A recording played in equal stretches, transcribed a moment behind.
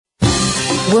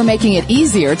We're making it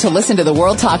easier to listen to the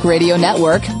World Talk Radio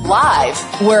Network live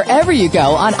wherever you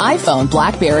go on iPhone,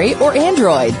 BlackBerry, or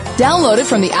Android. Download it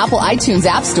from the Apple iTunes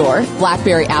App Store,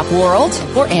 BlackBerry App World,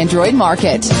 or Android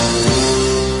Market.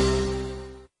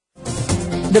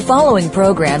 The following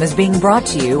program is being brought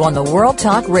to you on the World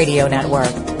Talk Radio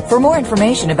Network. For more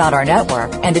information about our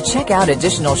network and to check out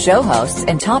additional show hosts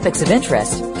and topics of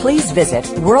interest, please visit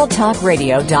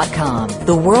worldtalkradio.com.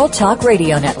 The World Talk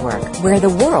Radio Network, where the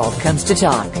world comes to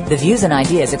talk. The views and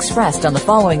ideas expressed on the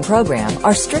following program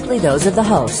are strictly those of the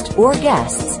host or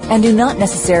guests and do not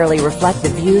necessarily reflect the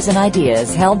views and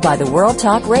ideas held by the World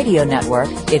Talk Radio Network,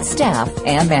 its staff,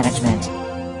 and management.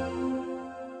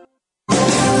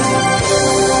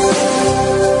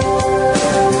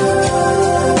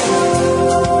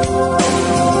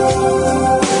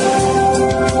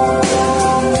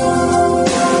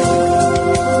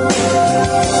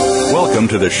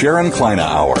 To the Sharon Kleina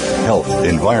Hour, Health,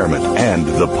 Environment, and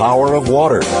the Power of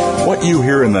Water. What you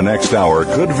hear in the next hour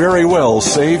could very well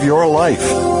save your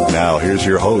life. Now, here's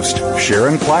your host,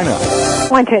 Sharon Kleina. I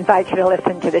want to invite you to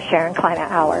listen to the Sharon Kleina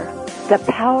Hour, The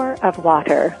Power of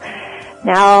Water.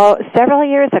 Now, several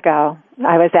years ago,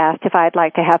 I was asked if I'd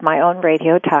like to have my own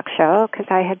radio talk show because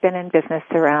I had been in business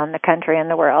around the country and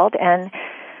the world and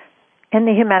in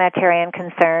the humanitarian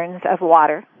concerns of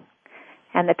water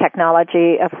and the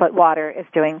technology of what water is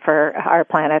doing for our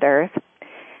planet Earth.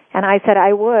 And I said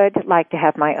I would like to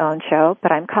have my own show,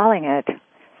 but I'm calling it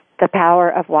The Power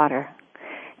of Water.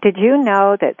 Did you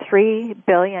know that 3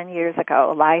 billion years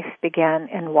ago, life began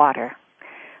in water?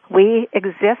 We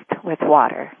exist with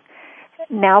water.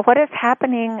 Now, what is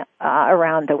happening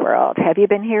around the world? Have you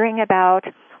been hearing about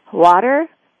water?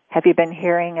 Have you been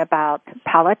hearing about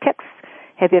politics?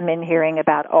 Have you been hearing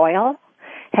about oil?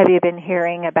 Have you been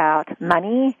hearing about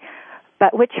money?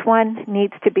 But which one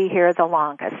needs to be here the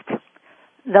longest?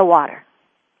 The water.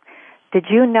 Did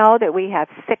you know that we have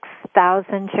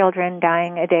 6,000 children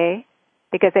dying a day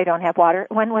because they don't have water?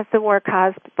 When was the war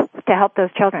caused to help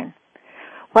those children?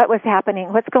 What was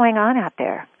happening? What's going on out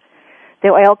there? The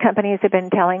oil companies have been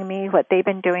telling me what they've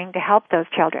been doing to help those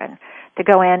children, to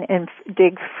go in and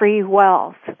dig free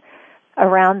wells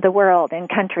around the world in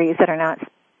countries that are not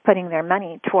putting their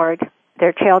money toward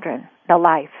their children, the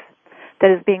life that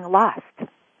is being lost.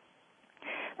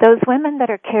 Those women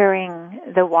that are carrying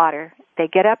the water, they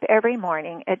get up every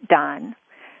morning at dawn,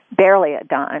 barely at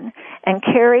dawn, and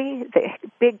carry the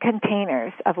big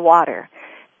containers of water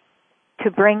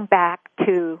to bring back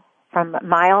from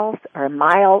miles or a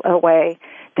mile away,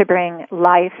 to bring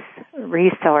life's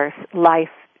resource, life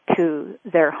to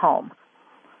their home.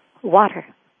 Water.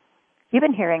 You've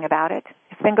been hearing about it.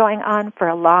 It's been going on for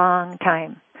a long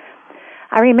time.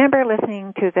 I remember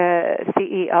listening to the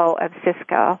CEO of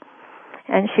Cisco,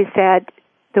 and she said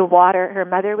her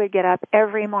mother would get up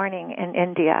every morning in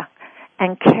India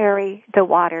and carry the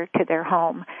water to their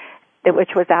home,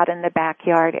 which was out in the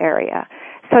backyard area.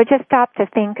 So I just stopped to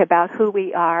think about who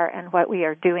we are and what we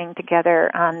are doing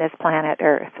together on this planet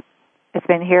Earth. It's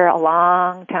been here a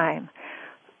long time.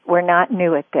 We're not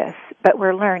new at this, but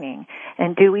we're learning.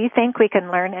 And do we think we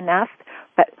can learn enough?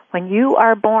 But when you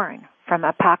are born from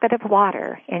a pocket of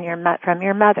water from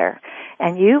your mother,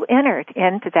 and you entered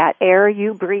into that air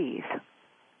you breathe,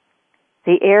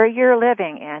 the air you're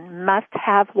living in must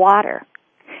have water.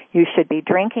 You should be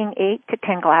drinking 8 to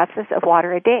 10 glasses of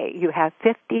water a day. You have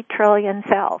 50 trillion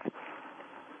cells.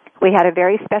 We had a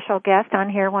very special guest on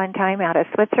here one time out of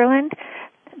Switzerland,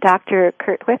 Dr.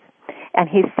 Kurtwith, and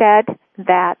he said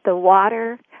that the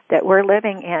water that we're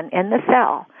living in the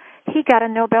cell, he got a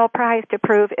Nobel Prize to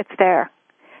prove it's there.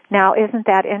 Now, isn't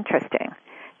that interesting?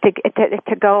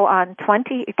 To go on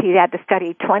he had to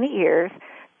study 20 years,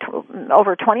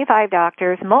 over 25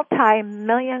 doctors,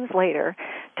 multi-millions later,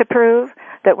 to prove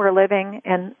that we're living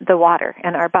in the water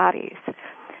in our bodies.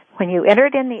 When you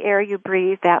entered in the air you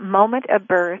breathe, that moment of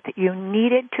birth, you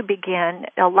needed to begin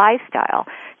a lifestyle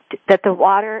that the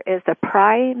water is the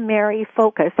primary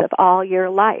focus of all your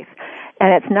life.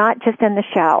 And it's not just in the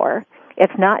shower.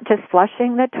 It's not just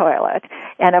flushing the toilet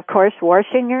and, of course,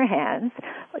 washing your hands,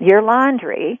 your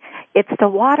laundry. It's the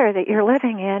water that you're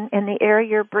living in the air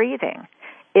you're breathing.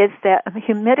 It's the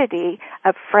humidity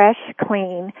of fresh,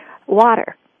 clean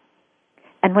water.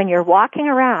 And when you're walking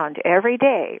around every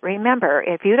day, remember,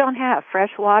 if you don't have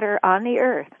fresh water on the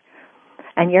earth,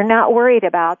 and you're not worried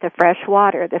about the fresh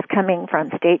water that's coming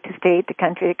from state to state, to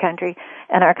country,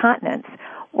 and our continents,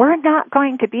 we're not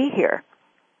going to be here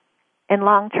in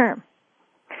long term.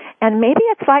 And maybe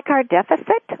it's like our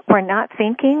deficit. We're not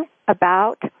thinking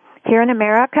about here in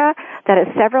America that a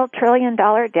several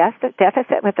trillion-dollar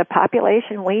deficit with the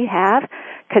population we have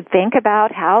could think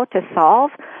about how to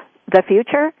solve the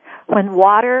future when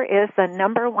water is the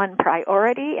number one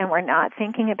priority, and we're not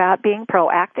thinking about being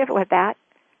proactive with that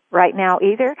right now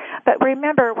either. But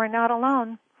remember, we're not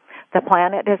alone. The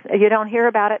planet is, you don't hear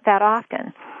about it that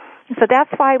often. So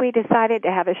that's why we decided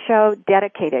to have a show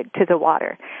dedicated to the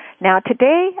water. Now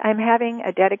today I'm having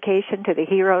a dedication to the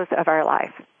heroes of our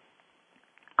life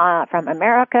from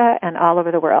America and all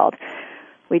over the world.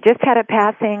 We just had a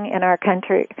passing in our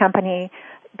company,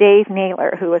 Dave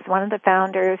Naylor, who was one of the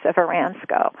founders of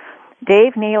Aramco.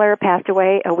 Dave Naylor passed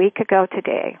away a week ago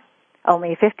today,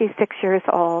 only 56 years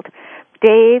old.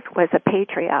 Dave was a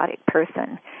patriotic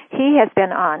person. He has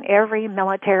been on every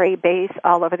military base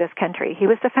all over this country. He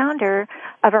was the founder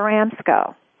of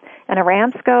Aramco. And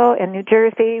Aramco in New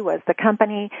Jersey was the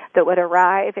company that would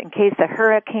arrive in case of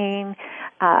hurricane,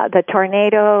 the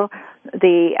tornado,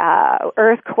 the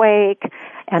earthquake,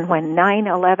 and when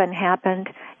 9/11 happened,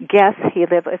 guess he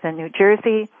lived in New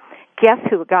Jersey. Guess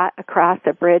who got across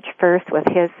the bridge first with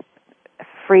his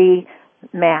free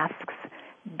masks?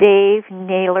 Dave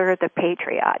Naylor, the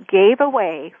patriot, gave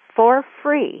away for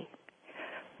free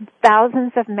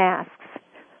thousands of masks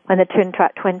when the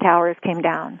Twin Towers came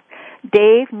down.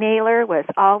 Dave Naylor was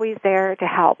always there to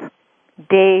help.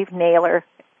 Dave Naylor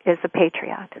is a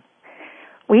patriot.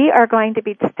 We are going to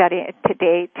be studying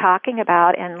today, talking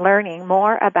about and learning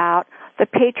more about the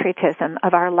patriotism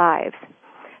of our lives.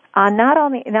 Not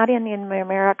in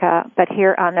America, but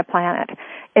here on the planet.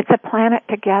 It's a planet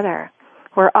together.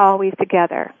 We're always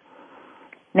together.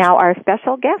 Now, our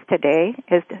special guest today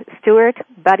is Stuart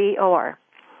Buddy Orr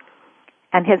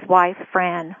and his wife,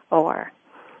 Fran Orr.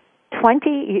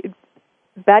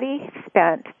 Buddy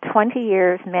spent 20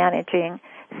 years managing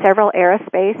several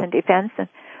aerospace and defense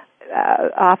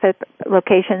office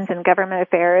locations and government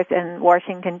affairs in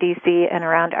Washington, D.C. and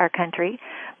around our country.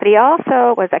 But he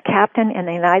also was a captain in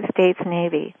the United States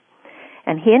Navy.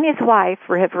 And he and his wife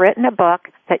have written a book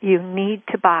that you need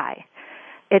to buy.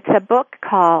 It's a book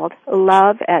called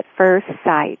Love at First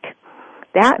Sight.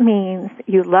 That means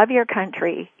you love your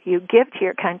country, you give to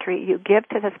your country, you give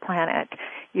to this planet,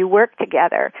 you work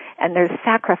together, and there's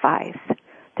sacrifice.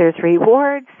 There's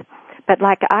rewards, but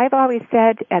like I've always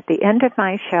said at the end of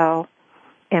my show,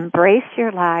 embrace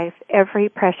your life, every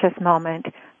precious moment,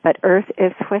 but Earth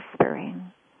is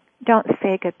whispering. Don't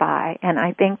say goodbye, and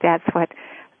I think that's what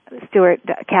Stuart,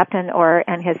 Captain Orr,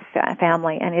 and his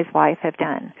family and his wife have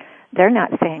done. They're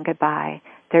not saying goodbye.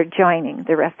 They're joining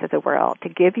the rest of the world to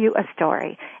give you a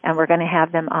story, and we're going to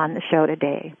have them on the show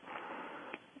today.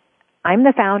 I'm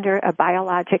the founder of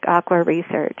Biologic Aqua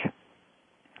Research,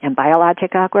 and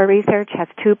Biologic Aqua Research has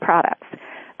two products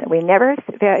that we never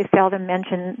very seldom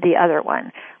mention the other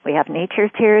one. We have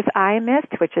Nature's Tears Eye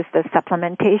Mist, which is the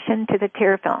supplementation to the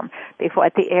tear film before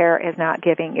what the air is not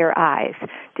giving your eyes.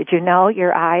 Did you know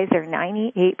your eyes are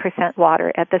 98%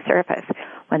 water at the surface?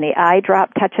 When the eye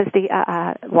drop touches the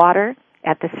water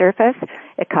at the surface,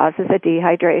 it causes a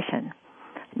dehydration.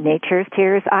 Nature's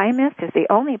Tears Eye Mist is the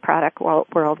only product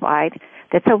worldwide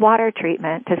that's a water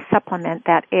treatment to supplement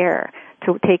that air,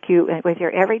 to take you with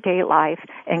your everyday life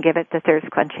and give it the thirst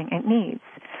quenching it needs.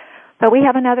 But we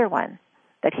have another one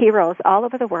that heroes all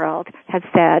over the world have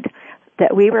said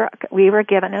that we were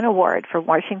given an award from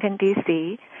Washington,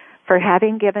 D.C., for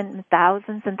having given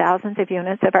thousands and thousands of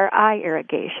units of our eye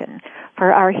irrigation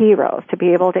for our heroes to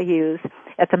be able to use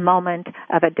at the moment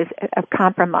of a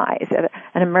compromise,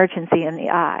 an emergency in the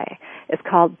eye. It's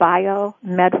called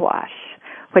BioMedWash,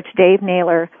 which Dave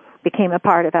Naylor became a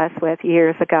part of us with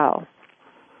years ago.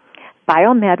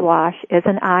 BioMedWash is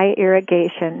an eye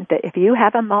irrigation that if you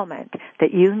have a moment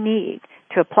that you need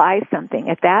to apply something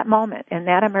at that moment in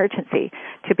that emergency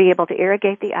to be able to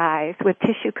irrigate the eyes with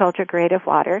tissue culture grade of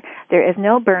water, there is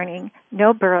no burning,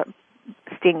 no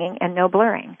stinging, and no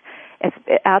blurring. It's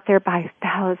out there by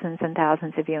thousands and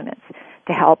thousands of units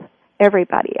to help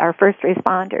everybody, our first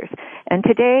responders. And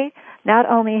today, not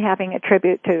only having a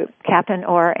tribute to Captain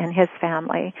Orr and his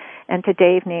family and to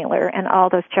Dave Naylor and all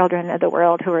those children of the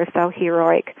world who are so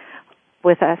heroic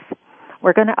with us,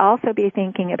 we're going to also be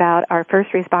thinking about our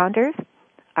first responders,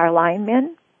 our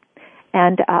linemen,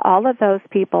 and all of those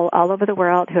people all over the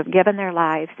world who have given their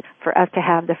lives for us to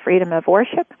have the freedom of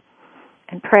worship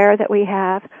and prayer that we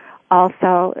have,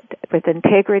 also with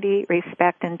integrity,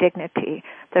 respect, and dignity,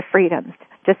 the freedoms.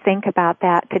 Just think about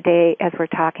that today as we're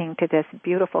talking to this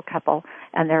beautiful couple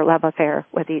and their love affair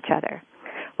with each other.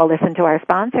 We'll listen to our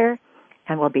sponsor,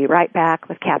 and we'll be right back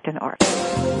with Captain Orr.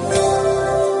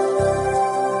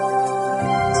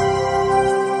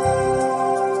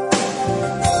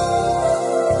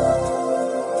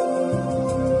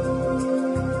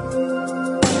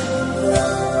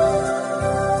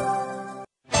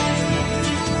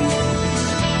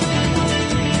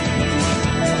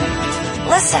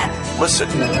 Listen. Listen.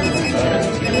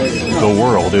 The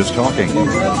world is talking.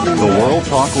 The World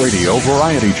Talk Radio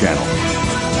Variety Channel.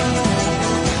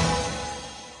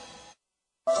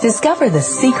 Discover the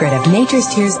secret of Nature's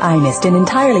Tears Eye Mist, an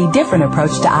entirely different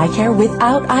approach to eye care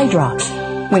without eye drops.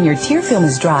 When your tear film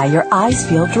is dry, your eyes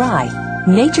feel dry.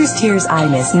 Nature's Tears Eye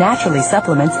Mist naturally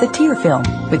supplements the tear film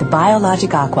with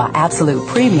Biologic Aqua Absolute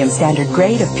Premium Standard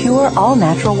Grade of pure,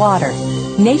 all-natural water.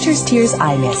 Nature's Tears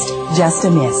Eye Mist, just a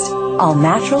mist. All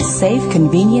natural, safe,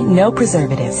 convenient, no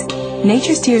preservatives.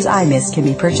 Nature's Tears Eye Mist can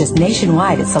be purchased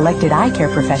nationwide at selected eye care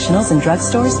professionals and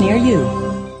drugstores near you.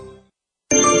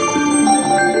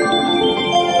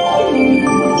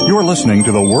 You're listening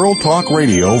to the World Talk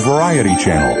Radio Variety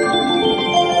Channel.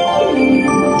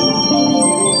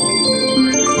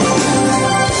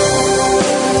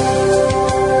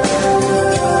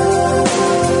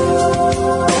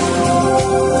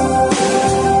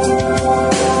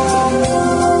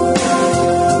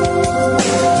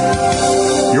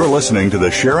 Listening to the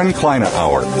Sharon Kleina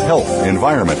Hour, Health,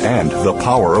 Environment, and the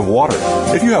Power of Water.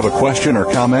 If you have a question or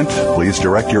comment, please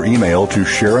direct your email to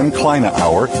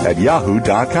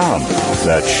SharonKleinaHour@yahoo.com.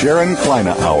 That's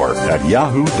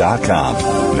SharonKleinaHour@yahoo.com.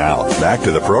 Now, back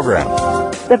to the program.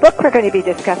 The book we're going to be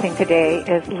discussing today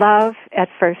is Love at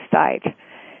First Sight.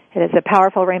 It is a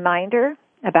powerful reminder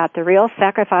about the real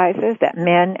sacrifices that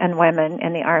men and women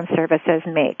in the armed services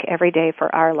make every day for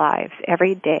our lives,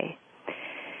 every day.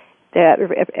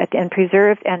 And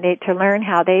to learn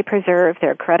how they preserve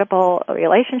their credible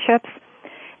relationships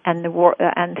and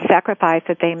and sacrifice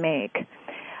that they make.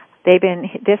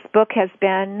 This book has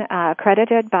been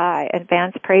credited by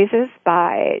advanced praises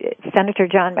by Senator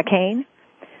John McCain,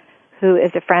 who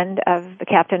is a friend of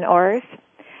Captain Orr's.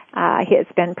 He has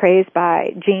been praised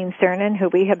by Gene Cernan, who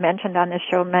we have mentioned on this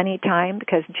show many times,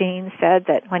 because Gene said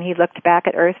that when he looked back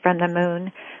at Earth from the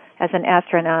moon as an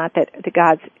astronaut, that the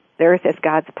Earth is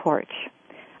God's porch.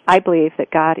 I believe that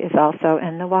God is also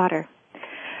in the water.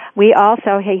 He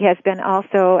has been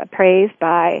also praised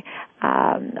by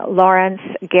Lawrence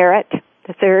Garrett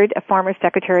III, a former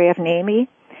Secretary of Navy.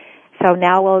 So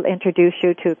now we'll introduce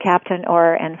you to Captain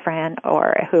Orr and Fran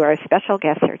Orr, who are special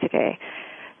guests here today.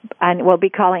 And we'll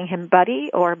be calling him Buddy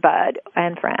or Bud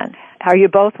and Fran. Are you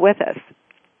both with us?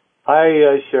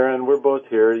 Hi, Sharon. We're both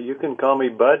here. You can call me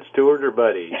Bud, Stewart, or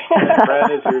Buddy. And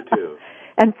Fran is here, too.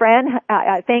 And Fran,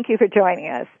 thank you for joining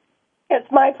us. It's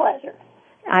my pleasure.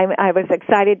 I was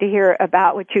excited to hear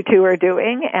about what you two are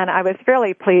doing, and I was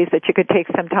really pleased that you could take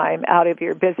some time out of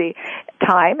your busy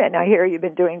time. And I hear you've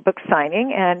been doing book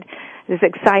signing, and it's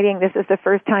exciting. This is the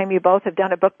first time you both have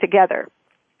done a book together.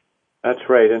 That's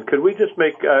right. And could we just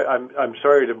make, I'm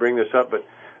sorry to bring this up, but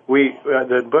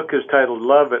the book is titled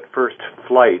Love at First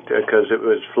Flight because it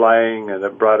was flying and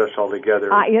it brought us all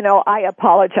together. I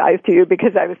apologize to you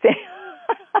because I was saying...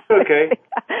 Okay.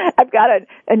 I've got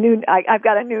a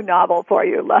new novel for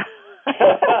you.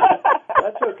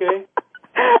 That's okay.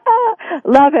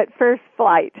 Love at First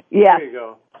Flight. Yes. There you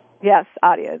go. Yes,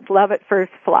 audience. Love at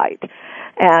First Flight.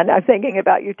 And I'm thinking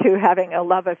about you two having a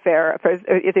love affair.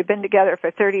 They've been together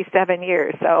for 37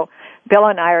 years. So Bill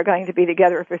and I are going to be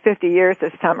together for 50 years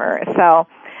this summer. So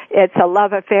it's a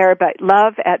love affair, but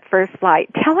love at first flight.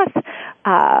 Tell us,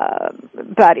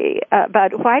 Buddy,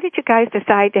 Bud, why did you guys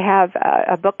decide to have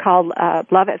a book called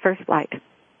Love at First Flight?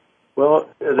 Well,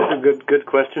 that's a good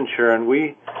question, Sharon.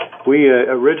 We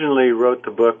originally wrote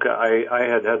the book. I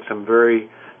had some very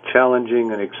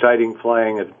challenging and exciting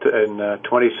flying in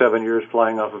 27 years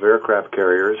flying off of aircraft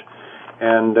carriers,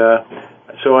 and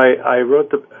so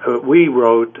we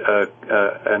wrote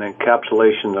an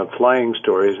encapsulation of flying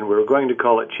stories, and we were going to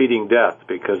call it Cheating Death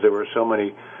because there were so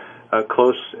many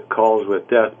close calls with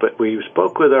death. But we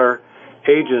spoke with our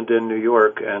agent in New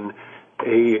York, and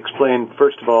he explained,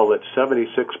 first of all, that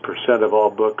 76% of all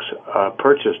books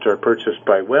purchased are purchased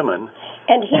by women.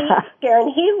 And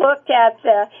he looked at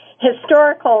the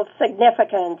historical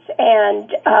significance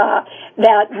and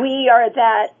that we are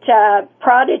that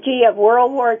prodigy of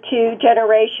World War II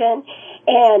generation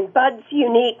and Bud's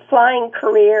unique flying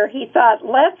career. He thought,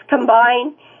 let's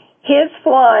combine his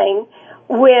flying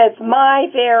with my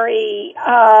very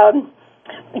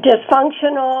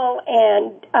dysfunctional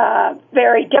and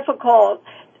very difficult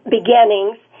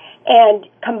beginnings and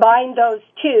combine those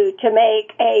two to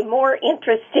make a more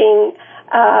interesting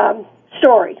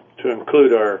story. To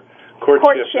include our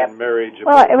courtship and marriage.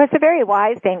 Well, it was a very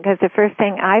wise thing because the first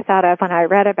thing I thought of when I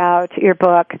read about your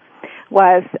book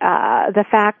was the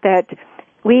fact that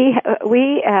we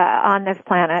on this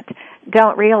planet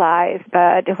don't realize,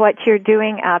 but what you're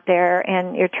doing out there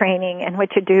in your training and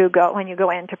what you do when you go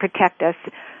in to protect us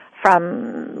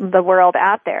from the world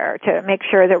out there to make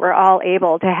sure that we're all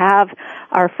able to have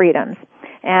our freedoms.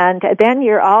 And then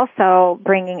you're also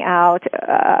bringing out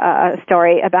a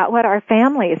story about what our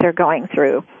families are going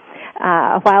through.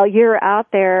 While you're out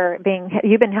there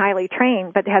you've been highly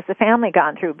trained, but has the family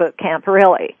gone through boot camp,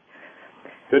 really?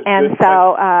 Good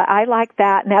I like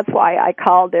that, and that's why I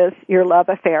called this your love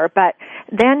affair. But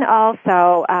then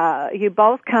also, you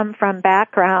both come from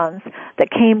backgrounds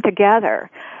that came together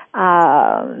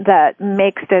that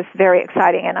makes this very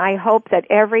exciting. And I hope that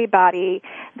everybody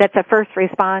that's a first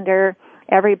responder,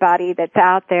 everybody that's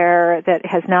out there that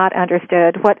has not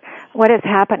understood what is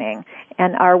happening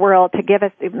in our world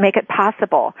to make it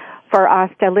possible for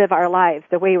us to live our lives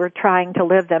the way we're trying to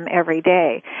live them every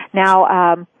day.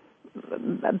 Now,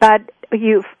 but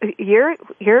you're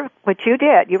what you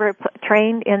did. You were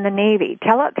trained in the Navy.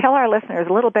 Tell our listeners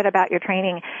a little bit about your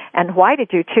training and why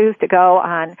did you choose to go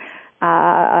on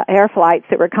air flights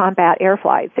that were combat air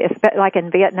flights, like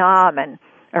in Vietnam and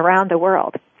around the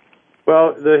world.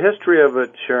 Well, the history of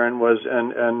it, Sharon, was,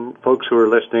 and folks who are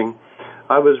listening,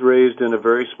 I was raised in a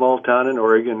very small town in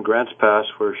Oregon, Grants Pass,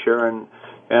 where Sharon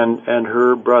and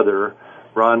her brother,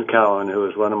 Ron Cowan, who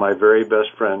was one of my very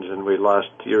best friends, and we lost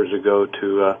years ago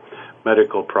to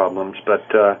medical problems. But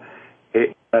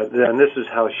and this is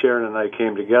how Sharon and I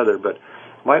came together. But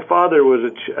my father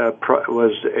was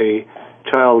a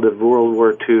child of World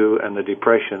War II and the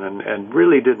Depression, and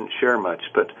really didn't share much.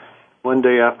 But one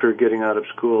day after getting out of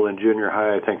school in junior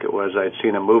high, I think it was, I'd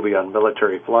seen a movie on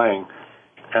military flying,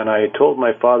 and I told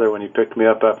my father when he picked me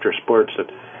up after sports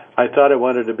that I thought I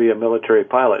wanted to be a military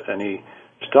pilot. And he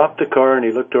stopped the car and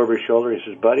he looked over his shoulder. He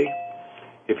says, "Buddy,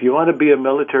 if you want to be a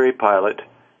military pilot,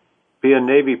 be a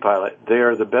Navy pilot. They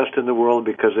are the best in the world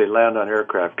because they land on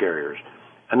aircraft carriers."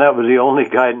 And that was the only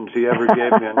guidance he ever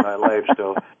gave me in my life.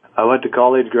 So I went to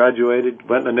college, graduated,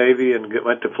 went in the Navy, and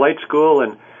went to flight school,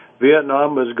 and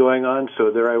Vietnam was going on,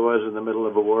 so there I was in the middle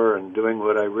of a war and doing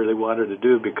what I really wanted to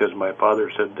do because my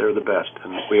father said they're the best,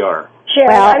 and we are.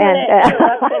 Sharon, I'm going to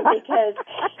interrupt him because...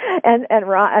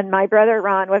 and my brother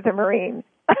Ron was a Marine.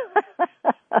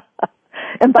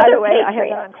 And by the way, I have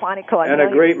been on Quantico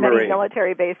and many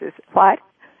military bases. What?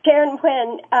 Sharon,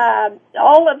 when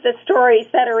all of the stories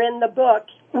that are in the book,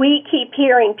 we keep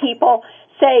hearing people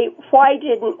say, why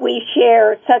didn't we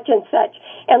share such and such?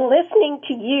 And listening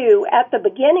to you at the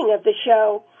beginning of the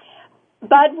show,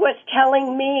 Bud was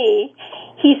telling me,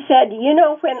 he said,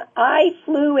 when I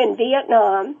flew in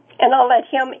Vietnam, and I'll let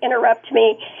him interrupt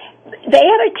me, they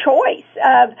had a choice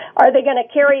of, are they going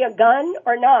to carry a gun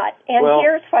or not? And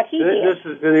here's what he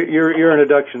did. Your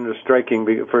introduction is striking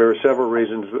for several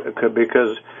reasons,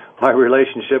 because my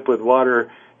relationship with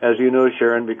water, as you know,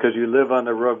 Sharon, because you live on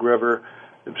the Rogue River,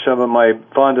 some of my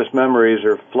fondest memories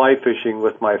are fly fishing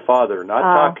with my father, not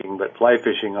talking, but fly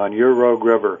fishing on your Rogue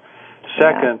River.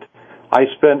 Second, I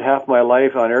spent half my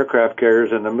life on aircraft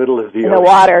carriers in the middle of the ocean. The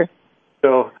water.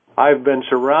 So I've been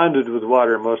surrounded with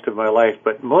water most of my life,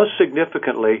 but most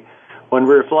significantly, when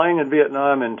we were flying in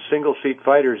Vietnam in single-seat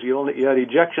fighters, you had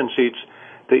ejection seats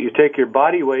that you take your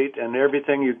body weight and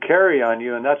everything you carry on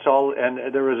you, and that's all.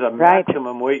 And there was a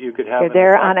maximum weight you could have. You're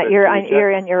there on it.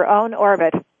 You're in your own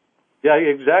orbit. Yeah,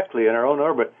 exactly, in our own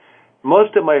orbit.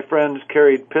 Most of my friends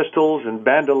carried pistols and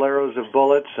bandoleros of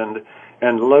bullets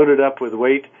and loaded up with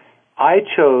weight. I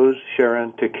chose,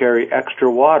 Sharon, to carry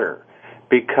extra water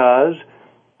because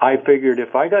I figured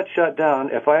if I got shot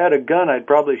down, if I had a gun, I'd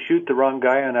probably shoot the wrong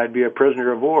guy and I'd be a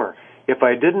prisoner of war. If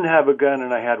I didn't have a gun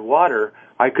and I had water,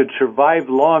 I could survive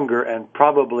longer and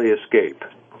probably escape.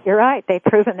 You're right. They've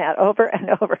proven that over and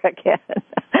over again.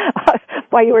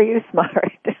 Boy, were you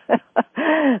smart.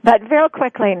 But real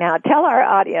quickly now, tell our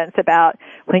audience about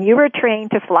when you were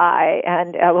trained to fly,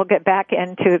 and we'll get back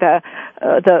into the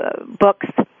books,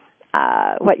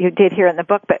 what you did here in the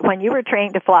book. But when you were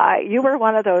trained to fly, you were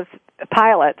one of those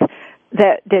pilots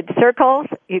that did circles.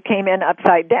 You came in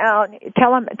upside down.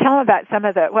 Tell them about some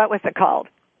of what was it called?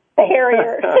 The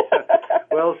Harrier.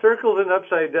 Well, circles and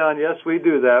upside down, yes, we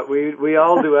do that. We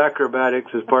all do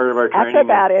acrobatics as part of our training.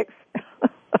 Acrobatics.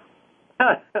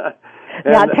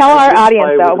 Now, tell our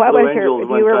audience, though, what was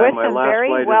you were with some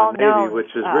very well-known... which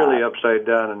is really upside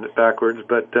down and backwards,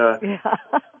 but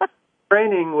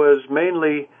training was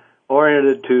mainly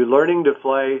oriented to learning to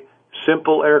fly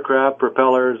simple aircraft,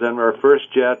 propellers, and our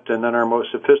first jet, and then our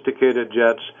most sophisticated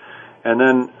jets. And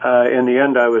then, in the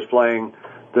end, I was flying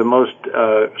the most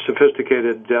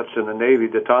sophisticated jets in the Navy,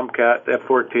 the Tomcat,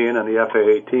 F-14, and the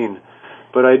F-A-18.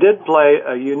 But I did fly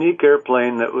a unique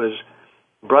airplane that was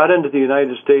brought into the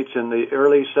United States in the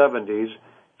early 70s.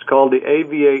 It's called the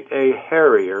AV-8A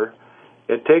Harrier.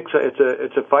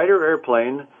 It's a fighter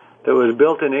airplane that was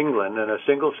built in England and a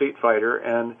single-seat fighter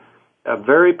and a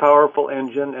very powerful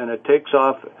engine, and it takes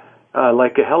off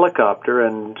like a helicopter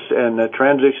and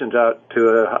transitions out to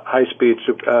a high-speed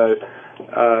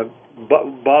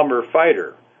bomber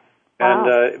fighter.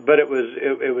 Wow. And but it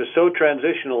was so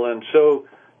transitional and so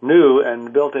new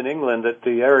and built in England that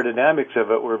the aerodynamics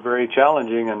of it were very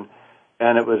challenging,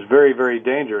 and it was very, very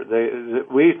dangerous.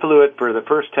 We flew it for the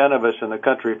first 10 of us in the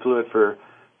country, flew it for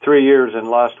 3 years and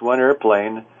lost one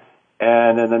airplane.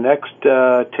 And in the next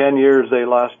 10 years, they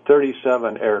lost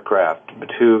 37 aircraft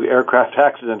to aircraft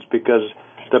accidents because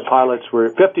the pilots were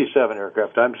 57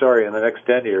 aircraft. I'm sorry, in the next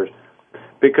 10 years,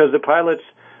 because the pilots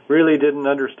really didn't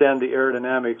understand the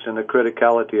aerodynamics and the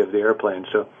criticality of the airplane.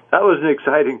 So that was an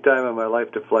exciting time in my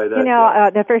life to fly that. You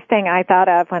know, the first thing I thought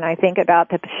of when I think about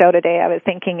the show today, I was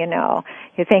thinking,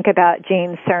 you think about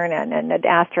Gene Cernan and the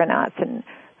astronauts, and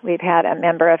we've had a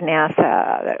member of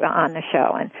NASA on the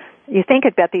show, and you think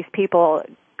about these people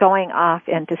going off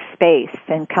into space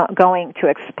and going to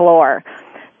explore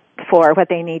for what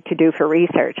they need to do for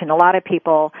research. And a lot of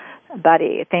people,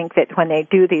 Buddy, think that when they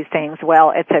do these things,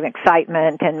 well, it's an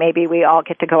excitement and maybe we all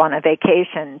get to go on a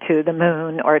vacation to the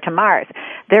moon or to Mars.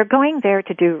 They're going there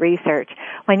to do research.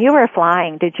 When you were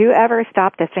flying, did you ever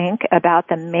stop to think about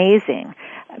the amazing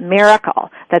miracle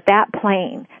that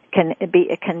plane can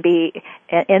be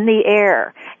in the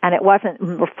air, and it wasn't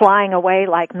flying away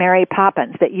like Mary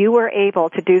Poppins, that you were able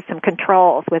to do some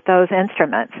controls with those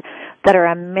instruments that are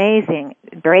amazing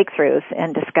breakthroughs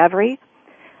and discovery?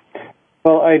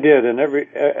 Well, I did, and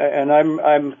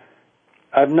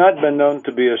I've not been known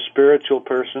to be a spiritual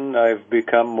person. I've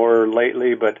become more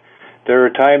lately, but there are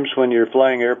times when you're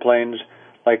flying airplanes.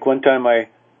 Like one time I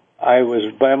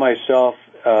was by myself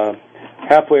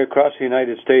halfway across the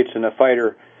United States in a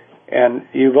fighter, and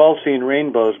you've all seen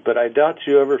rainbows, but I doubt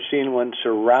you ever seen one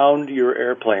surround your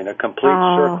airplane, a complete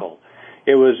circle.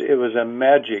 It was a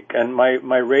magic, and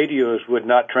my radios would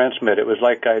not transmit. It was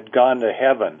like I'd gone to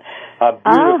heaven. A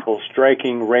beautiful,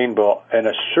 striking rainbow and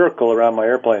a circle around my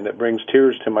airplane that brings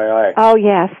tears to my eye. Oh,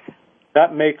 yes.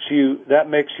 That makes you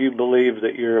believe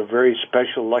that you're a very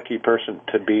special, lucky person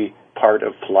to be part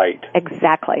of flight.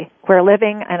 Exactly. We're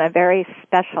living in a very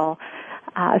special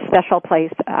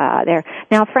place there.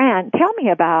 Now, Fran, tell me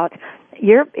about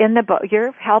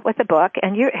your help with the book,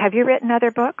 and have you written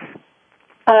other books?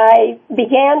 I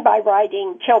began by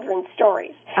writing children's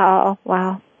stories. Oh,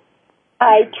 wow.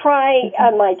 I try,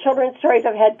 my children's stories,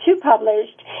 I've had 2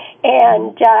 published,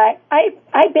 and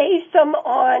I base them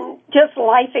on just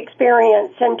life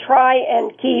experience and try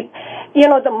and keep,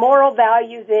 the moral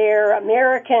value there,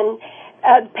 American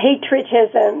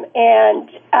patriotism, and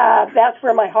that's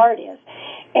where my heart is.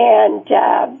 And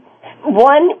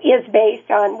one is based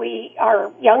on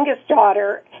our youngest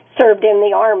daughter served in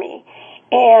the Army,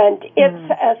 and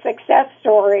it's a success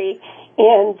story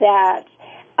in that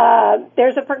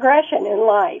there's a progression in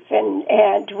life,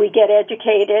 and we get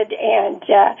educated, and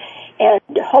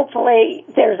hopefully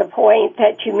there's a point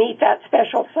that you meet that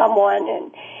special someone,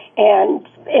 and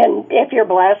if you're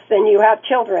blessed, then you have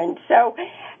children. So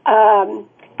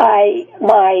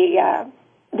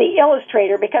the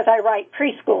illustrator, because I write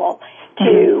preschool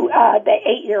to the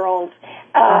 8-year-olds,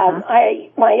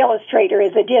 my illustrator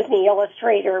is a Disney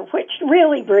illustrator, which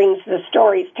really brings the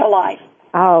stories to life.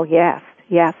 Oh, yes.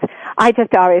 Yes. I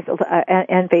just always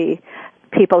envy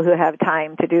people who have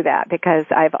time to do that, because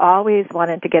I've always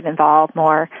wanted to get involved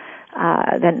more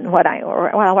than what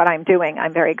I'm doing.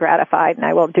 I'm very gratified, and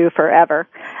I will do forever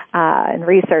in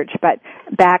research. But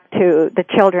back to the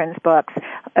children's books,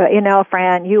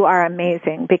 Fran, you are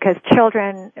amazing, because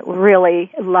children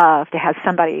really love to have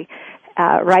somebody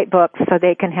write books so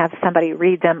they can have somebody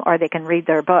read them, or they can read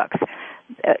their books.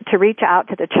 To reach out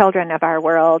to the children of our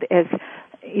world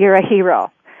you're a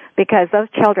hero, because those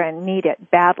children need it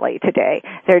badly today.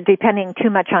 They're depending too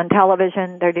much on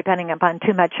television. They're depending upon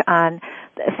too much on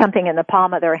something in the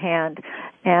palm of their hand.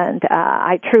 And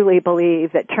I truly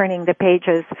believe that turning the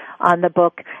pages on the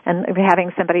book and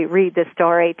having somebody read the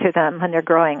story to them when they're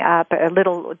growing up,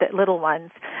 little ones,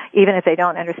 even if they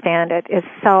don't understand it, is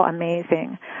so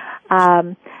amazing.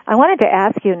 I wanted to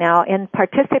ask you now, in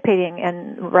participating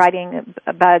in writing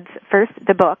Bud's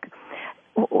the book,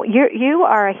 you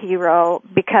are a hero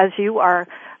because you are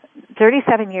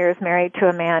 37 years married to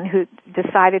a man who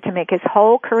decided to make his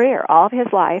whole career, all of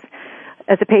his life,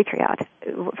 as a patriot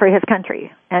for his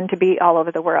country and to be all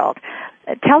over the world.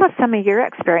 Tell us some of your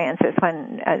experiences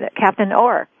when Captain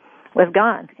Orr was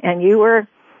gone and you were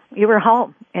You were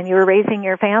home and you were raising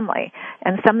your family.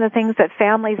 And some of the things that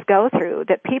families go through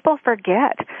that people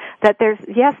forget, that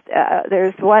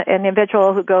there's one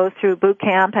individual who goes through boot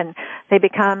camp and they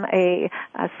become a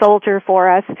soldier for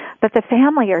us, but the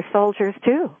family are soldiers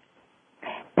too.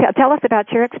 Tell us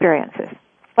about your experiences.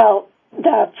 Well,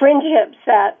 the friendships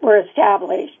that were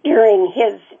established during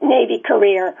his Navy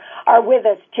career are with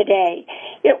us today.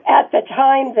 At the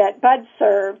time that Bud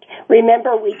served,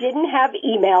 remember, we didn't have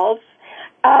emails.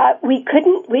 We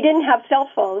didn't have cell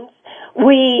phones.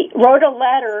 We wrote a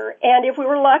letter, and if we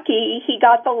were lucky, he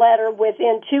got the letter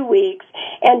within 2 weeks.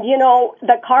 And,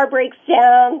 the car breaks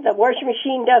down, the washing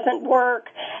machine doesn't work,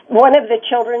 one of the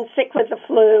children's sick with the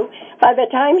flu. By the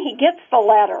time he gets the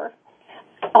letter,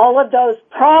 all of those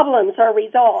problems are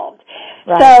resolved.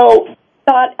 Right. So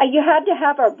you had to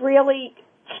have a really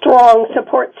strong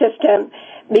support system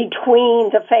between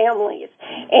the families.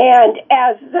 And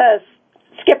as the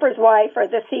skipper's wife or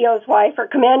the CO's wife or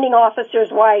commanding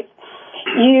officer's wife,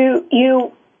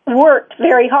 you worked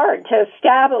very hard to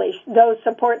establish those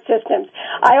support systems.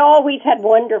 I always had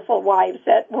wonderful wives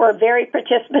that were very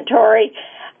participatory.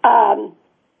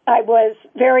 I was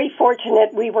very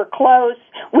fortunate. We were close.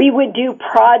 We would do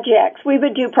projects. We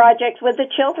would do projects with the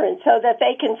children so that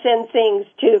they can send things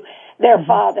to their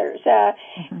fathers,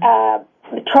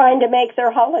 trying to make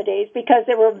their holidays, because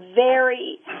they were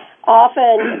very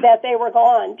often that they were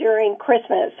gone during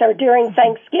Christmas or during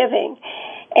Thanksgiving.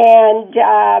 And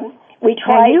we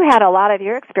tried. And you had a lot of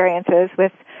your experiences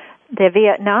with the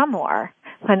Vietnam War,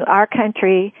 when our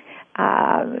country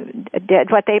did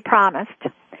what they promised.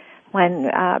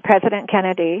 When President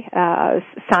Kennedy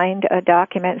signed a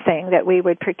document saying that we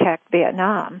would protect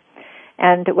Vietnam,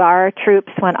 and our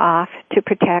troops went off to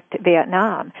protect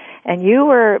Vietnam. And you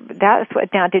were, that's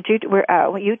what, now did you,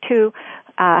 you two,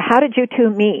 how did you two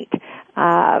meet?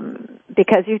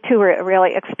 Because you two were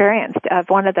really experienced of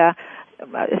one of the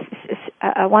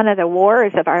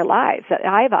wars of our lives.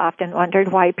 I've often wondered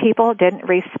why people didn't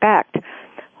respect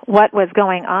what was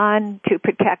going on to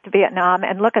protect Vietnam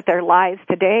and look at their lives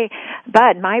today.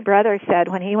 But my brother said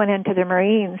when he went into the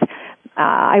Marines,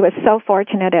 I was so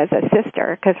fortunate as a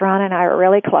sister, because Ron and I were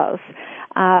really close.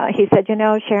 He said,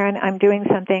 Sharon, I'm doing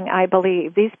something I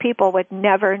believe. These people would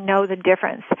never know the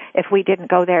difference if we didn't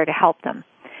go there to help them.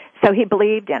 So he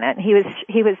believed in it. He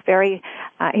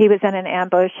was in an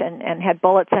ambush and had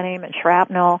bullets in him and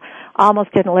shrapnel.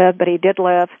 Almost didn't live, but he did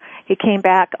live. He came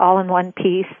back all in one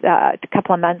piece a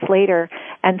couple of months later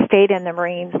and stayed in the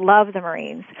Marines, loved the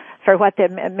Marines for what the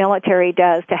military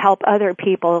does to help other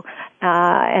people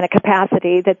in a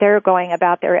capacity that they're going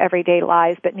about their everyday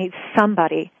lives, but needs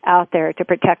somebody out there to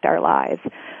protect our lives.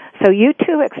 So you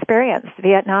two experienced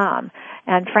Vietnam.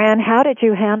 And Fran, how did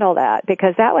you handle that?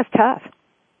 Because that was tough.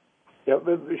 Yeah,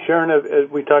 Sharon,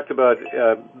 we talked about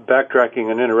backtracking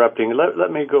and interrupting.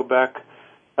 Let me go back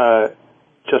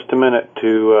just a minute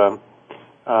to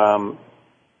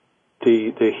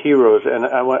the heroes,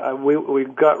 and we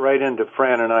got right into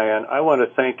Fran and I want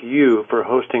to thank you for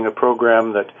hosting a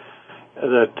program that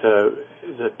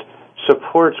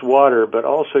supports water, but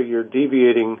also you're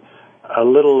deviating a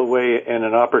little away in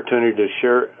an opportunity to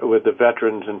share with the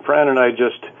veterans. And Fran and I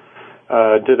just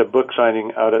did a book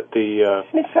signing out at the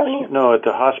Smithsonian. No, at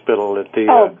the hospital at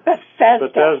the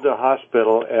Bethesda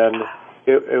Hospital, and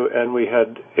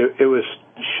it was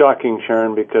shocking,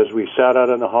 Sharon, because we sat out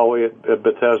in the hallway at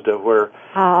Bethesda where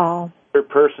a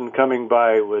person coming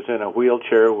by was in a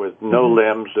wheelchair with no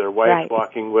limbs, their wife's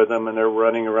walking with them, and they're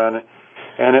running around,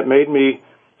 and it made me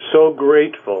so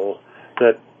grateful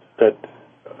that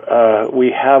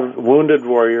we have wounded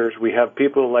warriors, we have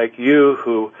people like you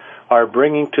who are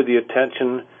bringing to the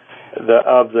attention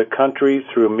of the country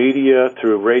through media,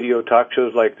 through radio talk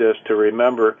shows like this, to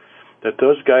remember that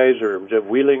those guys are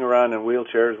wheeling around in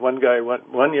wheelchairs.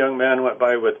 One young man went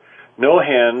by with no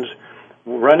hands,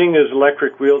 running his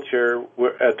electric wheelchair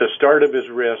at the start of his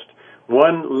wrist,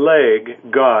 one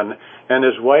leg gone, and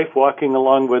his wife walking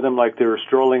along with him like they were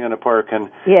strolling in a park.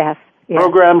 And yes.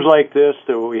 Programs like this,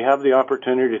 that we have the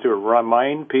opportunity to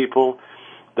remind people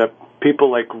that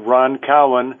people like Ron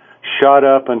Cowan shot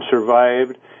up and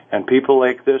survived, and people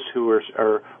like this who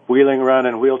are wheeling around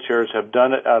in wheelchairs have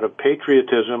done it out of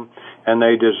patriotism, and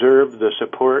they deserve the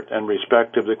support and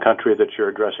respect of the country that you're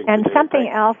addressing and today. Something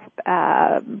else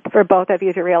for both of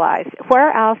you to realize,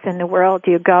 where else in the world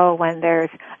do you go when there's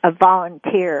a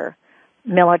volunteer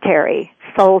military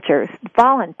soldiers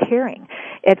volunteering?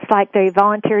 It's like they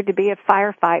volunteered to be a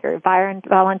firefighter,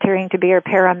 volunteering to be a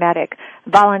paramedic,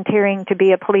 volunteering to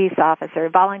be a police officer,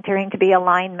 volunteering to be a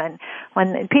lineman.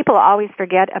 When people always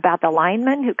forget about the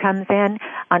lineman who comes in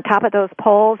on top of those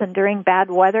poles and during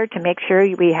bad weather to make sure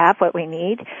we have what we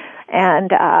need, and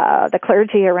the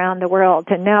clergy around the world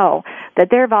to know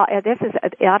that this is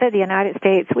out of the United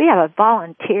States. We have a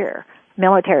volunteer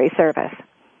military service,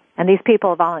 and these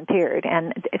people volunteered,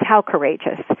 and it's how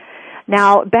courageous.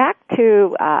 Now, back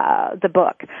to the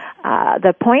book.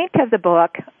 The point of the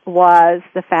book was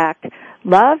the fact,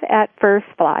 love at first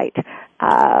flight.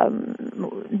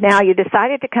 Now, you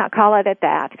decided to call it at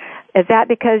that. Is that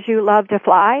because you love to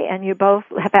fly and you both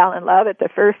fell in love at the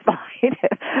first flight?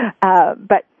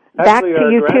 But back actually,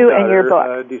 to you two and your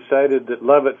book. Decided that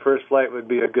Love at First Flight would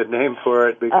be a good name for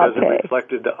it because it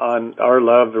reflected on our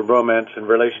love, the romance, and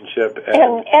relationship.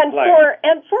 And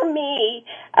for me,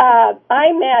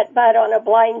 I met Bud on a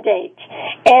blind date,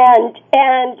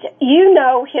 and you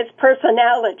know his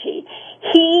personality.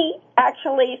 He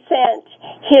actually sent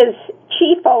his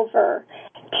chief over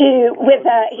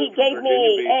he gave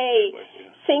me a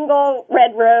single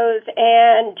red rose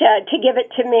and to give it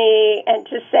to me and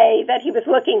to say that he was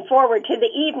looking forward to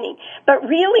the evening. But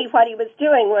really what he was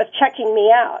doing was checking me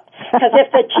out. Because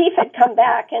if the chief had come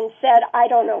back and said, I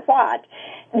don't know what,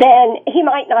 then he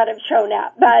might not have shown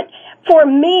up. But for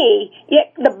me,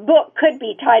 the book could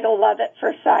be titled Love at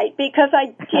First Sight because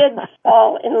I did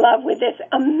fall in love with this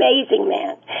amazing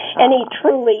man. And he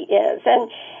truly is. And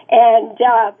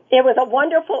it was a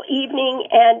wonderful evening,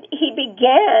 and he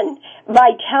began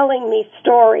by telling me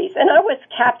stories, and I was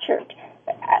captured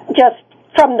just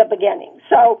from the beginning.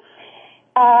 So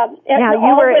all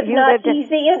was not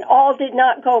easy, and all did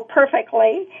not go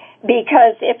perfectly,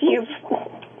 because if you've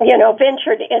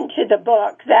ventured into the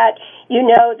book, that you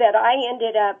know that I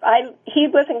ended up, he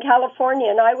was in California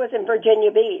and I was in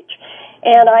Virginia Beach,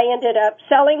 and I ended up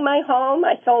selling my home.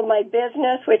 I sold my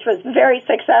business, which was very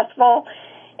successful,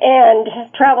 and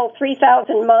traveled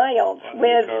 3,000 miles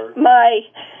with my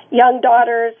young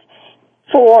daughters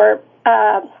for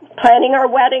planning our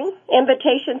wedding.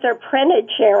 Invitations are printed,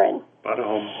 Sharon. Bought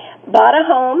a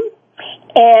home.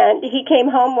 And he came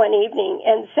home one evening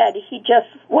and said he just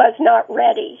was not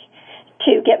ready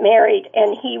to get married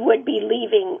and he would be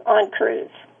leaving on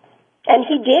cruise. And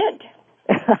he did.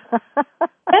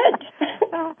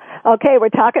 Okay, we're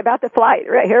talking about the flight.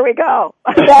 Right, here we go.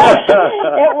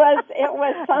 It was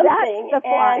something. That's the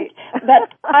flight. But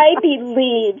I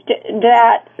believed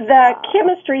that the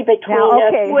chemistry between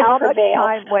us would prevail.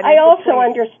 I also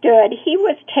understood he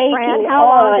was taking Fran, how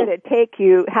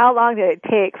long did it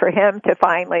take for him to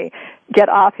finally get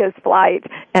off his flight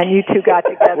and you two got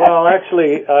together? Well,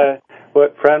 actually,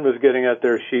 what Fran was getting at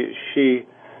there, she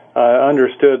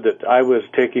understood that I was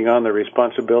taking on the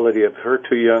responsibility of her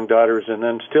two young daughters and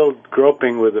then still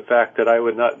groping with the fact that I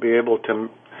would not be able to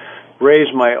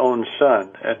raise my own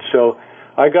son. And so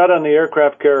I got on the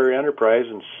aircraft carrier Enterprise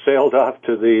and sailed off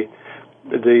to the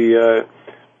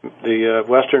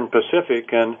Western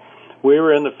Pacific, and we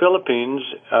were in the Philippines,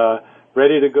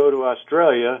 ready to go to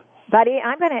Australia. Buddy,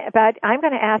 I'm going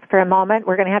to ask for a moment.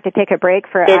 We're going to have to take a break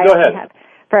for go ahead.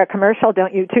 For a commercial.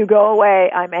 Don't you two go away.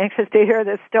 I'm anxious to hear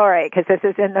this story because this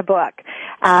is in the book.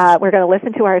 We're going to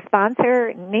listen to our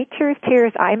sponsor, Nature's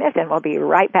Tears Eye Mist, and we'll be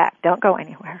right back. Don't go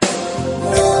anywhere.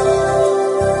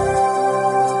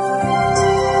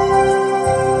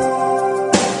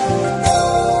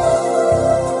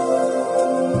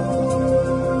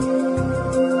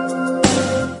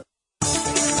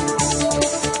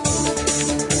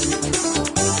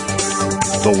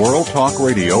 The World Talk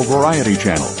Radio Variety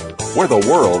Channel, where the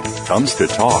world comes to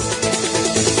talk.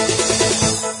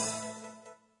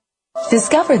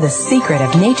 Discover the secret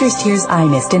of Nature's Tears Eye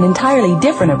Mist, an entirely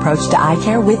different approach to eye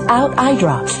care without eye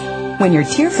drops. When your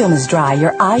tear film is dry,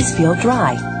 your eyes feel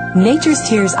dry. Nature's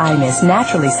Tears Eye Mist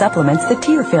naturally supplements the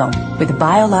tear film with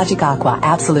Biologic Aqua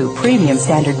Absolute Premium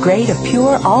Standard Grade of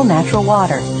pure, all-natural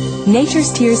water.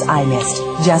 Nature's Tears Eye Mist,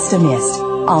 just a mist.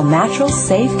 All natural,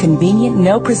 safe, convenient,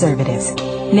 no preservatives.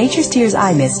 Nature's Tears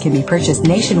Eye Mist can be purchased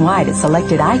nationwide at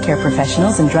selected eye care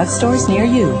professionals and drugstores near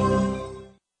you.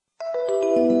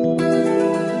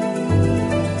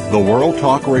 The World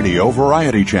Talk Radio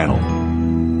Variety Channel.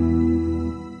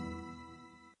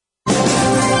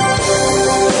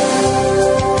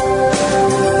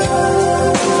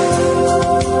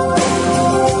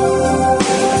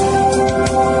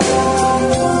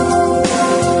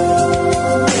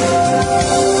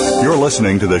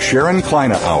 Listening to the Sharon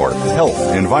Kleina Hour,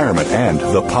 Health, Environment, and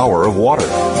the Power of Water.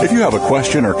 If you have a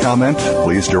question or comment,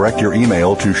 please direct your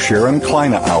email to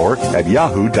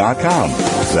SharonKleinaHour@yahoo.com.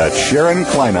 That's Sharon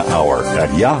Kleina Hour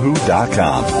at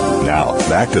yahoo.com. Now,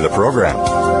 back to the program.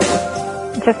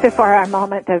 Just before our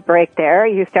moment of break there,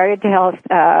 you started to tell us,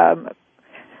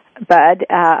 Bud,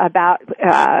 about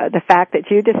the fact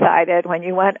that you decided when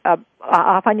you went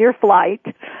off on your flight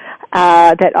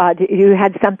that you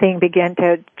had something begin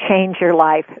to change your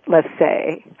life, let's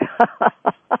say.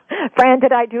 Fran,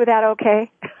 did I do that okay?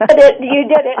 You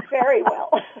did it very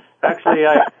well. Actually,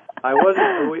 I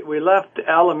wasn't. We left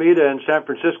Alameda in San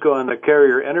Francisco on the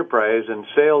carrier Enterprise and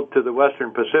sailed to the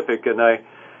Western Pacific, and I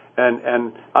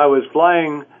was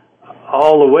flying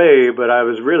all the way, but I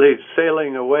was really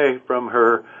sailing away from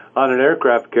her on an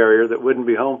aircraft carrier that wouldn't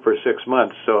be home for 6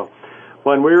 months. So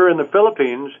when we were in the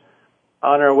Philippines,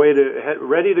 on our way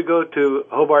ready to go to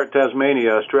Hobart,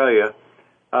 Tasmania, Australia,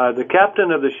 the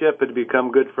captain of the ship had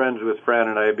become good friends with Fran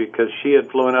and I because she had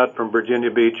flown out from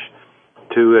Virginia Beach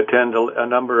to attend a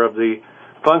number of the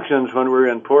functions when we were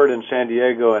in port in San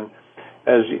Diego. And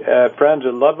as Fran's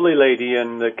a lovely lady,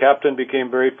 and the captain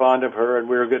became very fond of her, and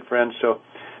we were good friends. So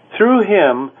through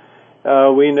him,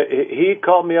 he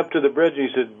called me up to the bridge and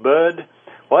he said, "Bud,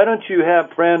 why don't you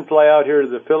have Fran fly out here to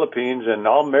the Philippines, and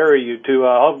I'll marry you to,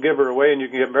 I'll give her away, and you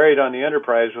can get married on the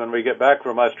Enterprise when we get back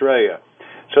from Australia."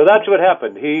 So that's what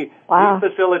happened. He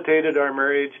facilitated our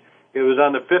marriage. It was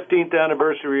on the 15th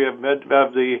anniversary of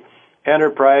the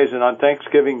Enterprise, and on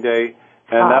Thanksgiving Day,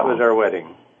 and that was our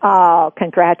wedding. Oh,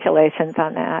 congratulations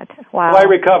on that. Wow. So I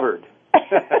recovered.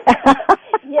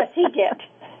 Yes, he did.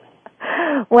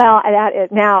 Well, that is,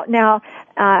 now,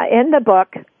 in the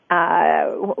book,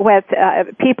 with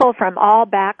people from all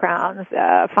backgrounds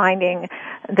finding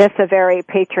this a very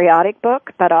patriotic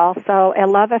book, but also a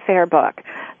love affair book.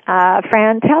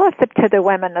 Fran, tell us to the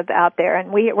women out there,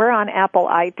 and we're on Apple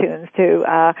iTunes too.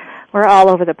 We're all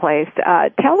over the place.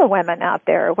 Tell the women out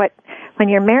there when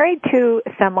you're married to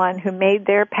someone who made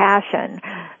their passion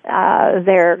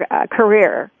their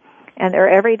career and their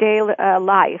everyday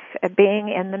life being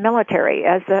in the military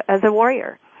as a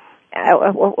warrior.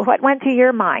 What went to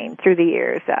your mind through the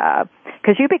years?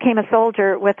 Because you became a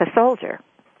soldier with a soldier.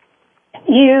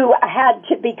 You had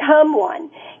to become one.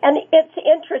 And it's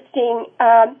interesting,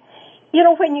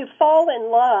 when you fall in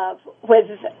love with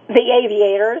the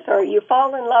aviators or you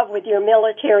fall in love with your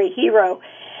military hero,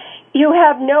 you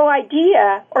have no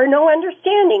idea or no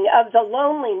understanding of the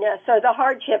loneliness or the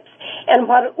hardships and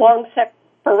what long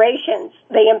separations,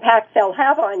 the impacts they'll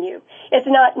have on you. It's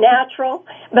not natural,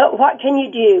 but what can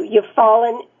you do? You've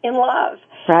fallen in love.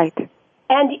 Right.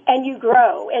 And you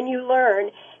grow and you learn.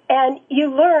 And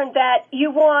you learn that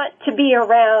you want to be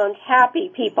around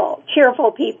happy people,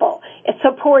 cheerful people,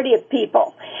 supportive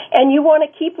people. And you want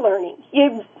to keep learning.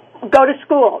 You go to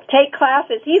school, take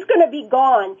classes. He's going to be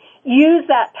gone. Use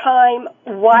that time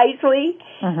wisely.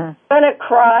 Mm-hmm. Going to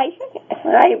cry,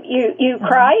 right? You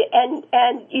cry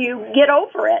and you get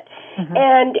over it. Mm-hmm.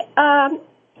 And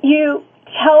you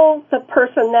tell the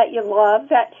person that you love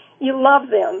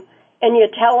them, and you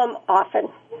tell them often.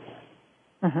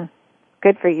 Mm-hmm.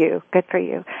 Good for you. Good for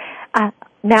you.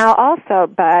 Now, also,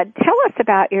 Bud, tell us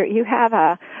about you have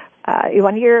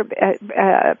one of your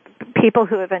people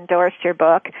who have endorsed your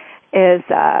book is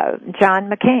John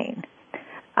McCain,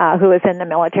 who is in the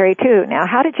military too. Now,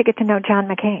 how did you get to know John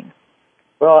McCain?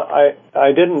 Well,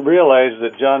 I didn't realize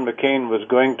that John McCain was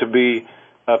going to be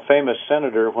a famous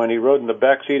senator when he rode in the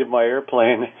back seat of my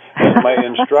airplane as my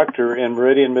instructor in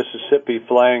Meridian, Mississippi,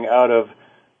 flying out of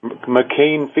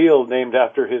McCain Field, named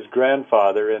after his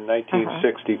grandfather in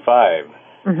 1965.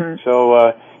 Mm-hmm.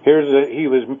 So he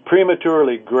was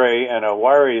prematurely gray and a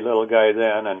wiry little guy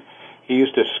then, and he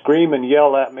used to scream and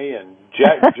yell at me and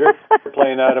jerk the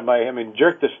plane out of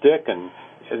jerk the stick, and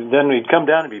then he'd come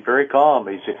down and be very calm.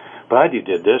 He'd say, "Bud, you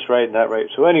did this right and that right."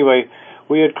 So anyway,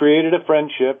 we had created a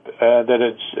friendship that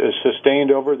had sustained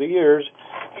over the years.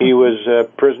 He was a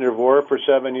prisoner of war for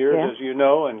 7 years, as you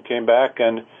know, and came back.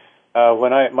 And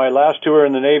when my last tour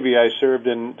in the Navy, I served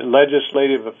in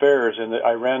legislative affairs, and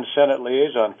I ran Senate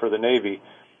liaison for the Navy.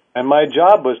 And my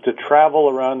job was to travel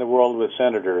around the world with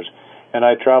senators. And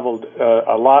I traveled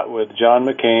a lot with John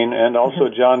McCain and also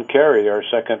John Kerry,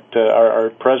 our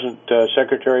present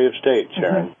Secretary of State,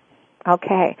 Sharon. Mm-hmm.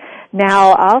 Okay.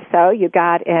 Now, also, you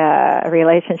got a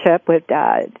relationship with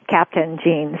Captain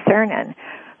Gene Cernan,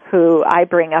 who I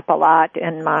bring up a lot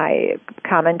in my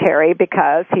commentary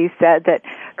because he said that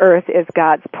Earth is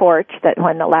God's porch, that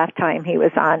when the last time he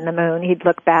was on the moon, he'd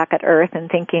look back at Earth and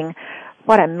thinking,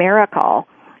 what a miracle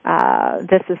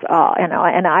this is all,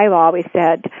 and I've always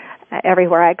said,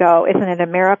 everywhere I go, isn't it a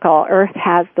miracle? Earth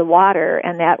has the water,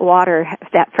 and that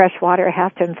fresh water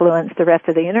has to influence the rest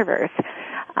of the universe.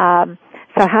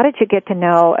 So how did you get to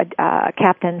know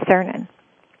Captain Cernan?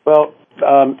 Well,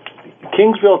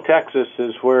 Kingsville, Texas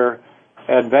is where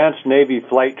advanced Navy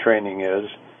flight training is.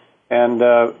 And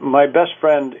my best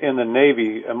friend in the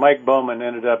Navy, Mike Bowman,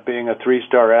 ended up being a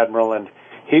 3-star admiral, and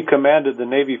he commanded the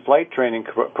Navy flight training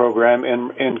program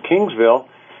in Kingsville.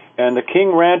 And the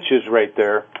King Ranch is right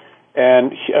there,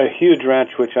 and a huge ranch,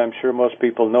 which I'm sure most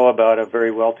people know about, a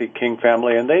very wealthy King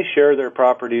family, and they share their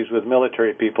properties with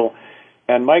military people.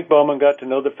 And Mike Bowman got to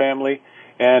know the family,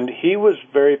 and he was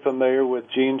very familiar with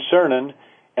Gene Cernan,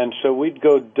 and so we'd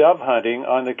go dove hunting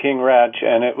on the King Ranch,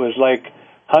 and it was like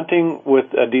hunting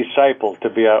with a disciple to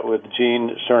be out with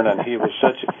Gene Cernan. He was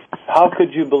such how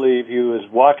could you believe he was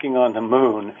walking on the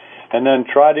moon and then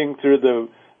trotting through the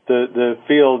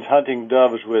fields hunting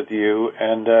doves with you,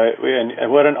 and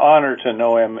what an honor to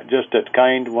know him. Just a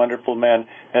kind, wonderful man,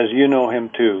 as you know him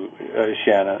too,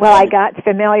 Shannon. Well, I got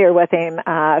familiar with him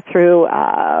through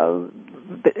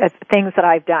things that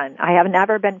I've done. I have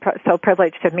never been so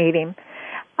privileged to meet him.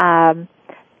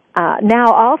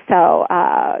 Now also,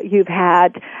 you've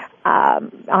had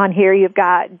on here, you've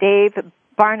got Dave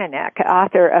Barnanek,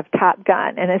 author of Top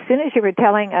Gun. And as soon as you were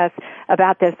telling us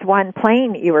about this one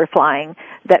plane you were flying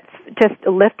that just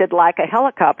lifted like a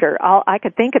helicopter, all I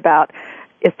could think about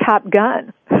is Top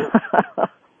Gun.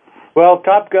 Well,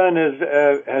 Top Gun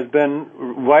has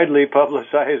been widely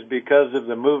publicized because of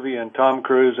the movie and Tom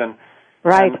Cruise, and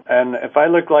right. And if I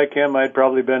looked like him, I'd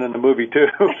probably been in the movie too.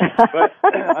 But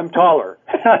I'm taller.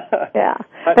 Yeah,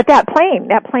 but that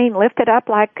plane lifted up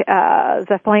like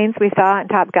the planes we saw in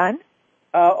Top Gun.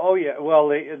 Oh yeah. Well,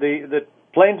 the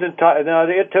planes in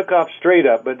it took off straight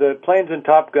up, but the planes in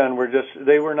Top Gun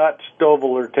they were not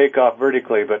stoval or take off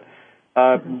vertically. But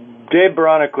Dave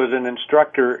Baronic was an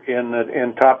instructor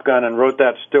in Top Gun and wrote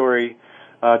that story,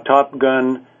 Top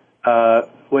Gun.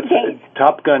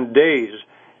 Top Gun Days,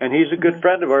 and he's a good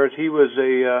friend of ours. He was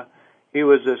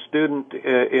a student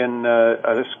in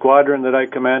a squadron that I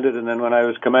commanded, and then when I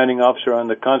was commanding officer on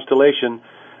the Constellation,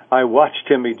 I watched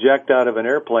him eject out of an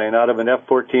airplane, out of an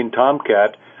F-14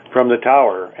 Tomcat from the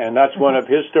tower. And that's one of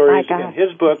his stories in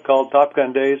his book called Top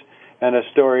Gun Days, and a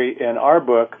story in our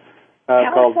book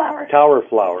called Tower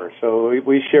Flower. So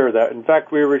we share that. In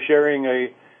fact, we were sharing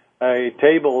a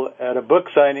table at a book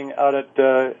signing out at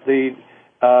the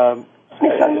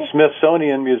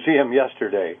Smithsonian Museum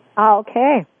yesterday.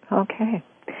 Okay.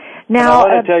 Now, I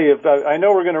want to tell you, I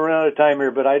know we're going to run out of time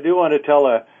here, but I do want to tell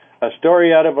a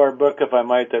story out of our book, if I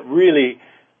might, that really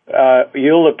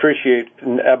you'll appreciate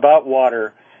about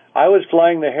water. I was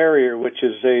flying the Harrier, which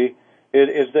is the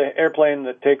airplane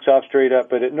that takes off straight up,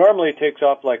 but it normally takes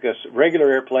off like a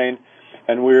regular airplane,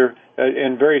 and we're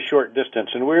in very short distance.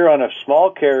 And we're on a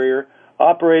small carrier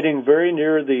operating very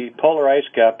near the polar ice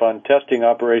cap on testing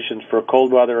operations for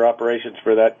cold weather operations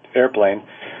for that airplane.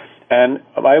 And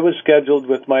I was scheduled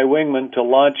with my wingman to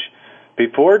launch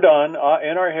before dawn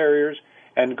in our Harriers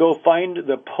and go find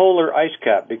the polar ice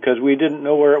cap because we didn't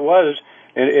know where it was.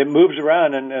 It moves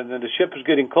around, and the ship was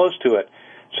getting close to it.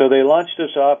 So they launched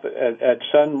us off at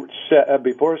sunset,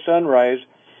 before sunrise.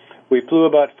 We flew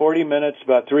about 40 minutes,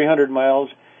 about 300 miles,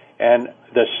 and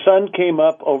the sun came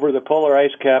up over the polar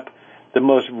ice cap, the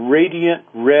most radiant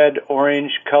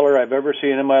red-orange color I've ever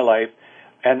seen in my life,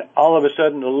 and all of a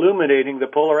sudden illuminating the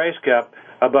polar ice cap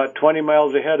about 20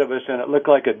 miles ahead of us, and it looked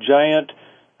like a giant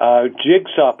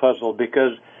jigsaw puzzle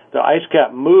because the ice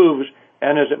cap moves,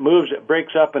 and as it moves, it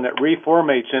breaks up and it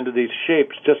reformates into these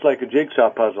shapes just like a jigsaw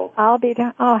puzzle. I'll be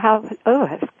down.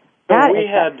 So we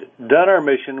had done our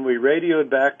mission. We radioed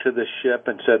back to the ship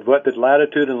and said what the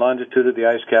latitude and longitude of the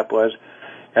ice cap was,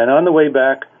 and on the way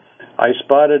back, I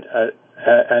spotted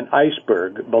an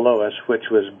iceberg below us, which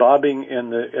was bobbing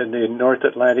in the North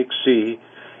Atlantic Sea.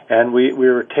 And we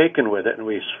were taken with it, and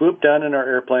we swooped down in our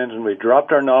airplanes, and we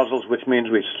dropped our nozzles, which means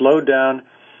we slowed down.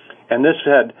 And this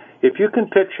had, if you can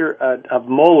picture a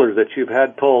molar that you've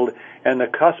had pulled, and the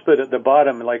cuspid at the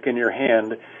bottom, like in your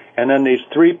hand, and then these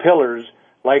three pillars,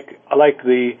 like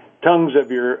the tongues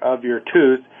of your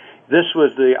tooth. This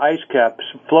was the ice cap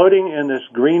floating in this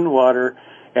green water,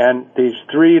 and these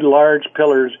three large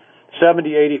pillars,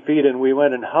 70, 80 feet, and we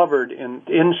went and hovered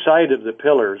inside of the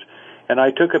pillars. And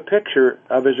I took a picture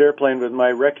of his airplane with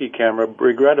my recce camera.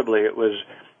 Regrettably, it was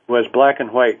black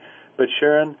and white. But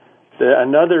Sharon,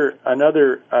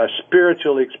 another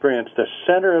spiritual experience. The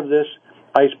center of this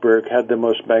iceberg had the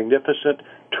most magnificent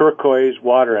turquoise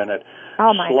water in it,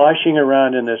 sloshing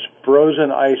around in this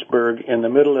frozen iceberg in the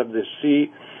middle of the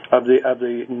sea of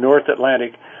the North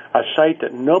Atlantic, a sight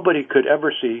that nobody could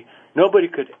ever see. Nobody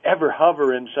could ever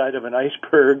hover inside of an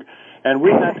iceberg, and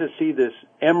we got to see this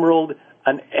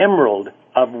an emerald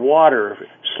of water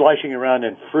sloshing around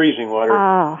in freezing water.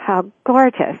 Oh, how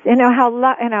gorgeous! This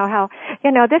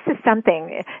is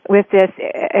something with this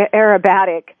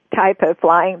aerobatic type of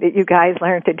flying that you guys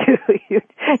learned to do. You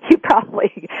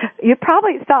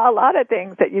probably saw a lot of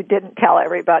things that you didn't tell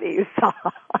everybody you saw.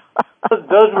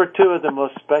 Those were two of the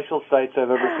most special sights I've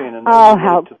ever seen. And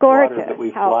how gorgeous! That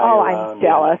we fly around I'm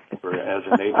jealous. As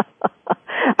a Navy.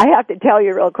 I have to tell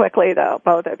you real quickly, though,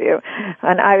 both of you,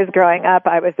 when I was growing up,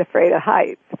 I was afraid of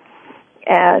heights.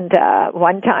 And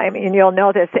one time, and you'll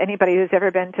know this, anybody who's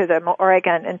ever been to the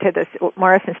Oregon and to the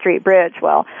Morrison Street Bridge,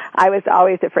 well, I was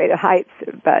always afraid of heights,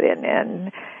 but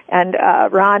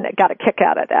Ron got a kick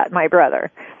out of that, my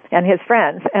brother and his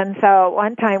friends. And so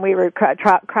one time we were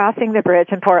crossing the bridge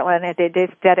in Portland, and they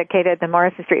just dedicated the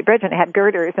Morrison Street Bridge, and it had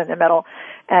girders in the middle.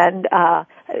 And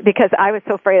because I was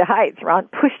so afraid of heights, Ron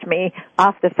pushed me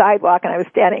off the sidewalk, and I was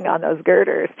standing on those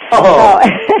girders. Oh. So,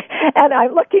 and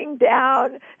I'm looking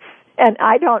down, and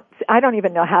I don't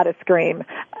even know how to scream,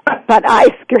 but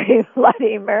I screamed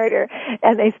bloody murder,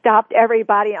 and they stopped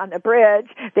everybody on the bridge.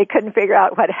 They couldn't figure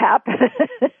out what happened.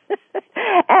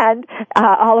 And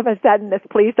all of a sudden this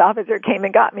police officer came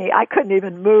and got me. I couldn't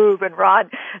even move, and Ron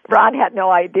had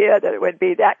no idea that it would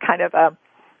be that kind of a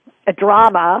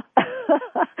drama.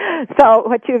 So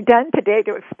what you've done today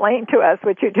to explain to us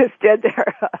what you just did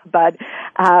there, Bud,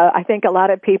 I think a lot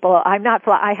of people, I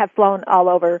have flown all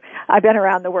over. I've been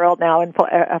around the world now in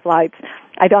flights.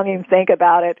 I don't even think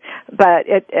about it, but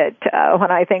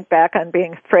when I think back on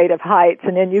being afraid of heights,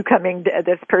 and then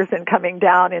this person coming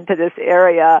down into this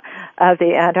area of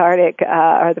the Antarctic,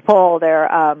 or the pole there,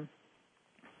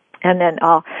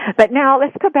 but now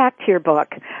let's go back to your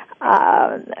book.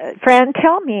 Fran,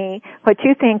 tell me what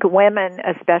you think women,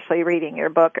 especially reading your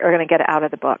book, are going to get out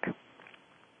of the book.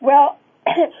 Well,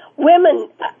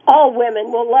 all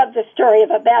women will love the story of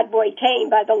a bad boy tamed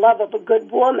by the love of a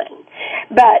good woman.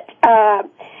 But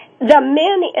the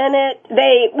men in it,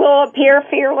 they will appear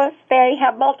fearless. They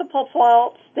have multiple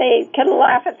faults. They can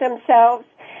laugh at themselves.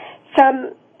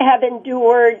 Some have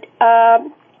endured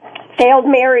failed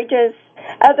marriages,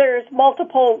 others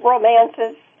multiple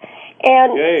romances.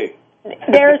 And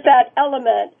there's that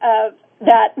element of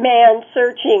that man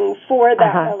searching for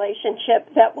that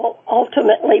relationship that will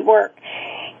ultimately work.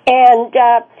 And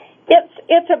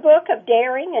it's a book of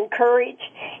daring and courage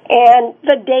and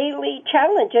the daily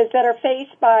challenges that are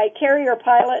faced by carrier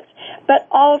pilots, but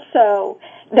also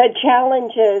the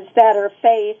challenges that are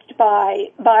faced by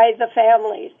the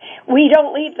families. We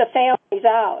don't leave the families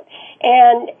out.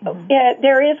 And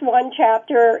there is one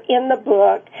chapter in the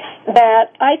book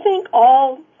that I think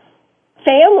all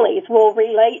families will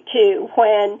relate to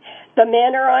when the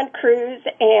men are on cruise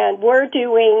and we're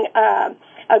doing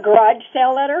a garage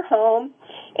sale at our home,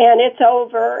 and it's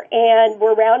over, and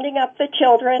we're rounding up the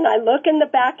children. I look in the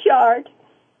backyard,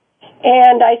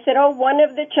 and I said, one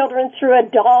of the children threw a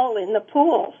doll in the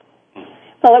pool.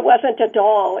 Well, it wasn't a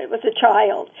doll. It was a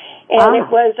child. And it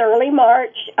was early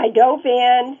March. I dove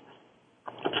in.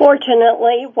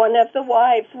 Fortunately, one of the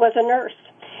wives was a nurse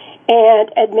and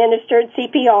administered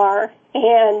CPR,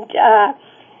 and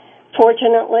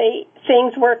fortunately,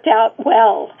 things worked out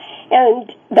well.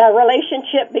 And the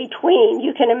relationship between,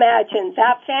 you can imagine,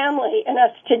 that family and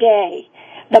us today,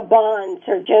 the bonds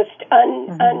are just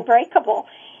unbreakable.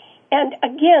 And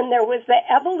again, there was the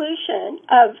evolution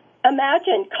of,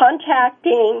 imagine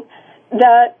contacting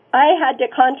I had to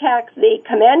contact the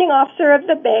commanding officer of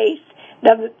the base,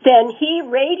 then he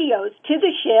radios to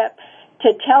the ship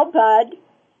to tell Bud,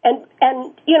 and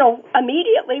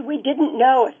immediately we didn't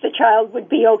know if the child would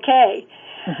be okay.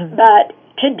 But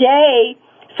today,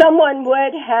 someone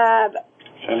would have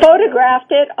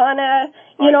photographed it on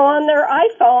on their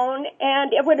iPhone,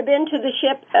 and it would have been to the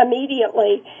ship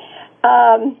immediately.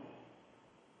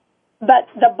 But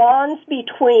the bonds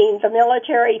between the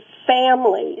military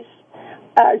families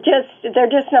they're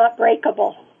just not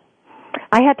breakable.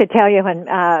 I have to tell you, when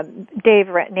Dave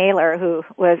Naylor, who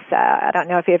was, I don't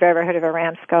know if you've ever heard of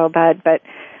Aramco, Bud, but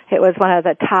it was one of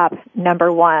the top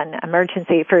 #1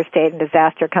 emergency first aid and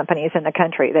disaster companies in the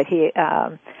country that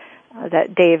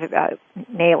Dave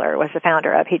Naylor was the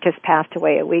founder of. He just passed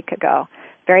away a week ago,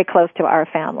 very close to our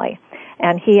family.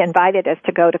 And he invited us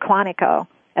to go to Quantico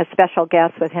as special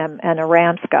guests with him in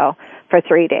Aramco for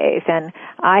 3 days. And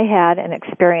I had an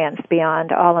experience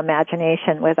beyond all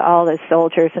imagination with all the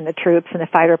soldiers and the troops and the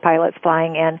fighter pilots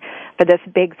flying in for this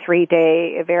big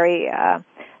 3-day, very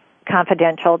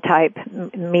confidential type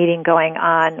meeting going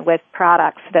on with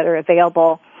products that are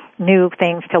available, new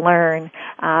things to learn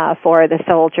for the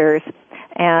soldiers.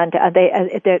 And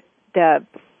the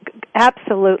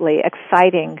absolutely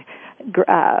exciting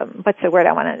what's the word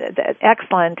I wanted?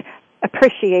 Excellent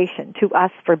appreciation to us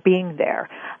for being there.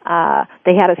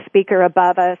 They had a speaker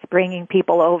above us bringing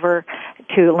people over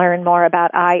to learn more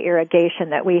about eye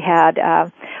irrigation that we had.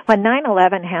 When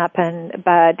 9/11 happened,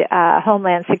 Bud,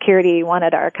 Homeland Security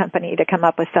wanted our company to come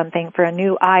up with something for a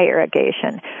new eye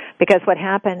irrigation, because what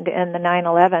happened in the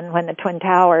 9/11 when the Twin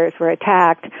Towers were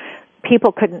attacked,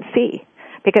 people couldn't see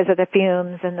because of the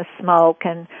fumes and the smoke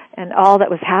and all that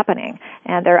was happening.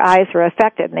 And their eyes were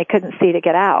affected and they couldn't see to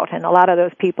get out. And a lot of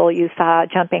those people you saw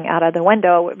jumping out of the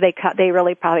window, they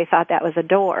really probably thought that was a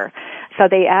door. So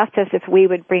they asked us if we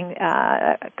would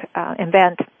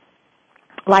invent,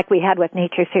 like we had with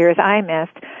Nature's Here's Eye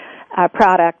Mist, a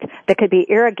product that could be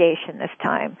irrigation this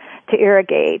time, to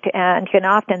irrigate. And you can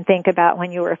often think about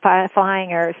when you were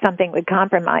flying or something would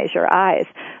compromise your eyes,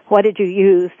 what did you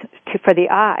use for the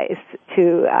eyes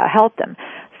to help them?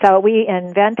 So we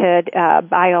invented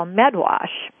Biomed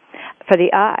Wash for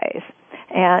the eyes,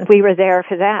 and we were there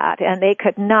for that, and they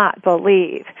could not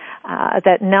believe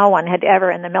that no one had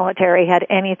ever in the military had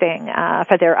anything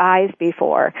for their eyes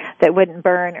before that wouldn't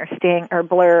burn or sting or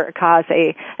blur or cause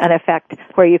an effect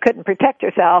where you couldn't protect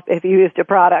yourself if you used a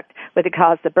product that would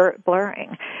cause the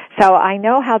blurring. So I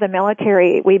know how the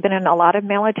military, we've been in a lot of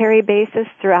military bases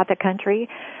throughout the country,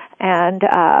 and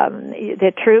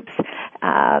the troops,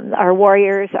 our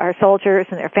warriors, our soldiers,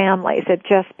 and their families have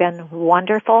just been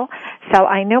wonderful. So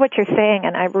I know what you're saying,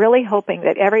 and I'm really hoping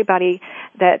that everybody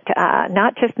that,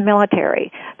 not just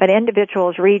military, but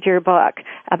individuals read your book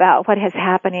about what is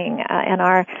happening in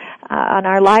our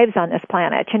lives on this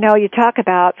planet. You know, you talk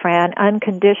about, Fran,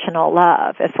 unconditional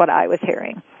love is what I was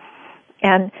hearing.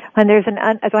 And when there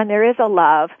is a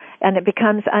love and it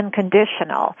becomes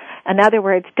unconditional, in other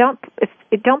words, don't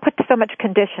put so much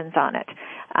conditions on it.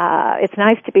 It's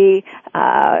nice to be,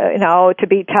 to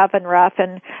be tough and rough,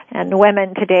 and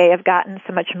women today have gotten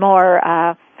so much more,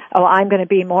 I'm going to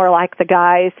be more like the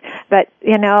guys. But,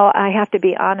 I have to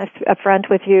be honest up front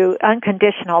with you.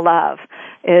 Unconditional love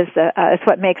is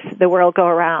what makes the world go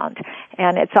around.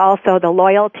 And it's also the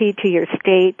loyalty to your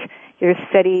state, your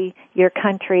city, your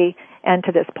country, and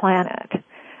to this planet.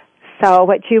 So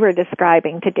what you were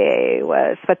describing today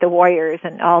was what the warriors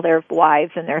and all their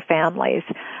wives and their families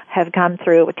have come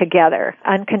through together,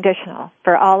 unconditional,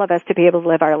 for all of us to be able to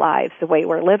live our lives the way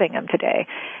we're living them today.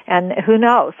 And who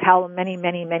knows how many,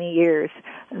 many, many years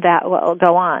that will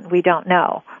go on. We don't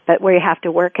know, but we have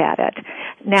to work at it.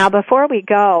 Now, before we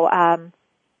go,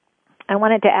 I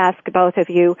wanted to ask both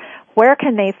of you, where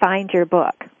can they find your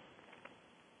book?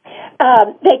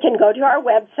 They can go to our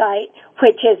website,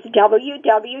 which is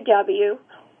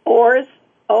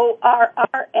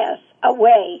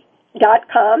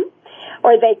www.ORRSaway.com,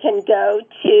 or they can go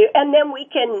to, and then we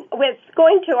can, with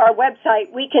going to our website,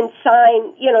 we can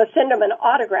sign, send them an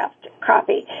autographed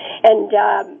copy, and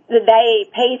they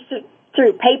pay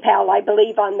through PayPal, I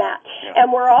believe, on that. Yeah.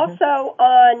 And we're also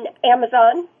on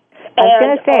Amazon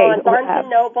and on Barnes &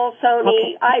 Noble,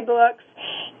 Sony, iBooks,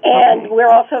 and we're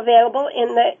also available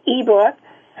in the ebook.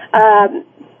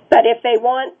 But if they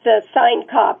want the signed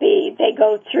copy, they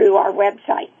go through our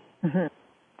website. Mm-hmm.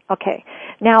 Okay.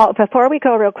 Now, before we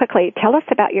go real quickly, tell us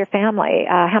about your family.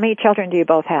 How many children do you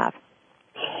both have?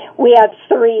 We have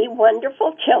 3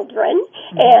 wonderful children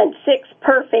and 6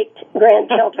 perfect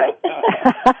grandchildren.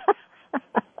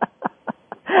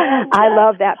 I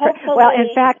love that. Well, in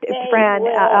fact, Fran,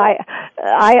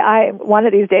 I one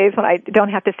of these days when I don't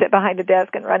have to sit behind a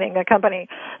desk and running a company,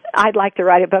 I'd like to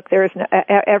write a book.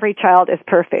 Every child is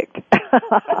perfect.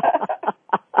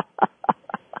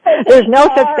 There's no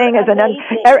such thing as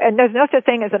there's no such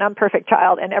thing as an imperfect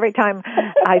child. And every time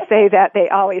I say that, they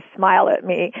always smile at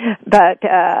me. But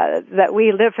that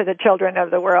we live for the children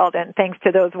of the world, and thanks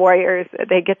to those warriors,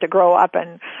 they get to grow up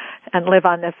and live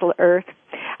on this earth.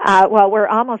 Well, we're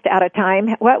almost out of time.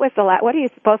 What do you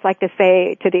both like to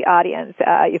say to the audience?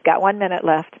 You've got 1 minute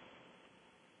left.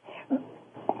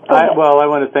 I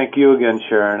want to thank you again,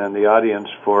 Sharon, and the audience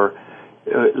for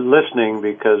listening,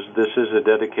 because this is a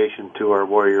dedication to our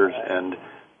warriors and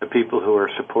the people who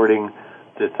are supporting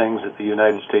the things that the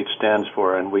United States stands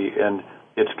for, and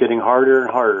it's getting harder and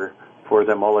harder for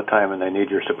them all the time, and they need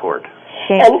your support.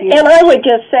 And I would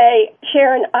just say,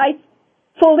 Sharon, I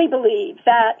fully believe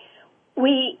that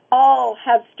we all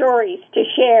have stories to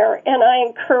share, and I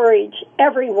encourage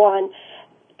everyone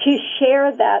to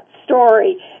share that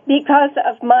story because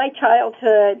of my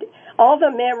childhood. All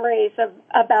the memories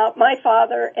about my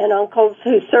father and uncles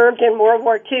who served in World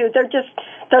War II, they're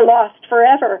lost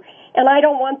forever. And I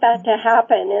don't want that to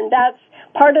happen. And that's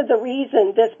part of the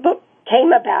reason this book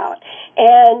came about.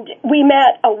 And we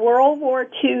met a World War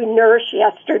II nurse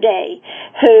yesterday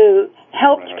who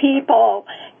helped people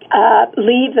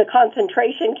leave the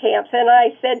concentration camps. And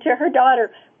I said to her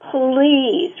daughter,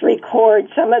 please record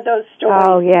some of those stories.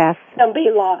 Oh, yes. Don't be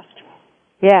lost.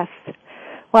 Yes.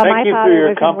 Well, Thank my you father for your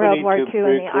was in company World War II to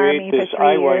in the Army this for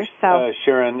 3 years. So,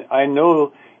 Sharon, I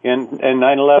know in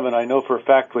 9/11, I know for a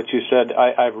fact what you said.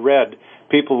 I've read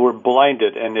people were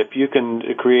blinded, and if you can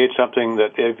create something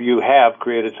if you have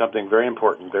created something very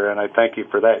important there, and I thank you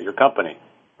for that, your company.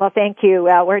 well, thank you.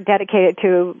 We're dedicated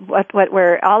to what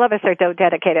all of us are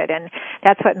dedicated, and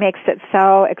that's what makes it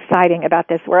so exciting about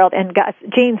this world. And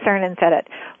Gene Cernan said it.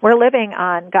 We're living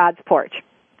on God's porch.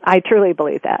 I truly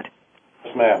believe that.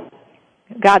 Yes, ma'am.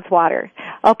 God's water.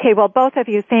 Okay, well, both of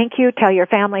you, thank you. Tell your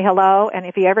family hello, and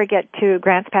if you ever get to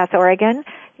Grants Pass, Oregon,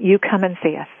 you come and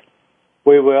see us.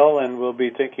 We will, and we'll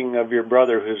be thinking of your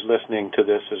brother who's listening to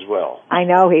this as well. I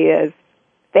know he is.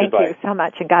 Thank Goodbye. you so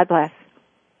much, and God bless.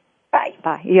 Bye.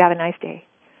 Bye. You have a nice day.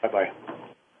 Bye-bye.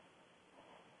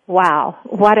 Wow,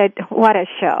 what a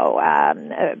show.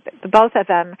 Both of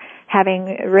them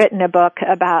having written a book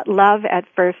about love at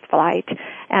first flight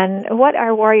and what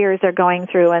our warriors are going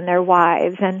through and their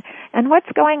wives and what's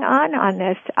going on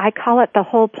this. I call it the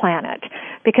whole planet,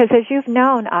 because as you've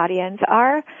known, audience,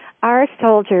 our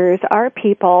soldiers, our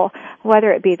people,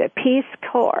 whether it be the Peace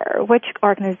Corps, which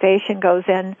organization goes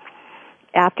in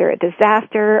after a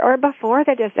disaster or before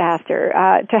the disaster,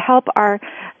 to help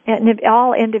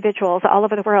all individuals all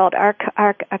over the world.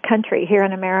 Our country here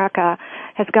in America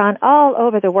has gone all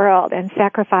over the world and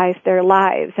sacrificed their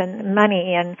lives and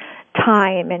money and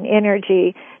time and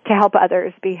energy to help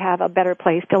others have a better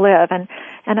place to live. And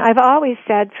I've always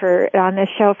said on this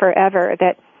show forever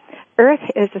that Earth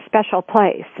is a special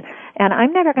place, and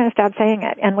I'm never going to stop saying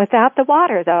it. And without the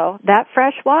water, though, that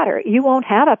fresh water, you won't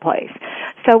have a place.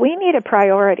 So we need a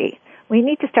priority. We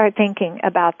need to start thinking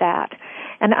about that.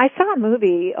 And I saw a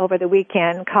movie over the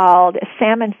weekend called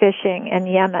Salmon Fishing in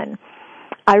Yemen.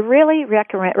 I really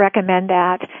recommend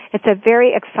that. It's a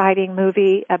very exciting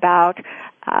movie about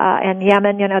in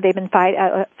Yemen. You know, they've been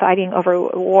fighting over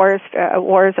wars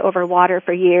over water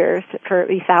for years, for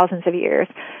thousands of years.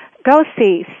 Go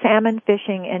see Salmon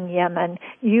Fishing in Yemen.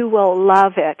 You will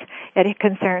love it. It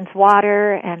concerns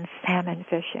water and salmon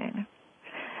fishing,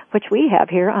 which we have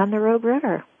here on the Rogue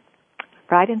River.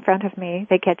 Right in front of me,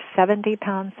 they catch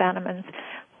 70-pound salmons.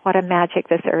 What a magic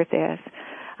this earth is.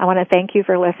 I want to thank you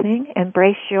for listening.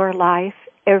 Embrace your life,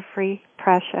 every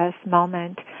precious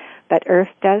moment. But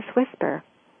earth does whisper.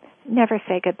 Never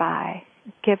say goodbye.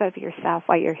 Give of yourself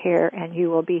while you're here, and you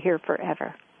will be here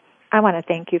forever. I want to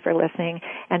thank you for listening.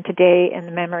 And today, in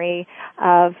the memory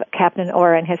of Captain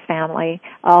Orr and his family,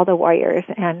 all the warriors,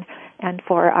 and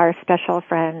for our special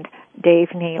friend,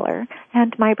 Dave Naylor,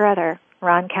 and my brother,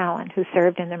 Ron Cowan, who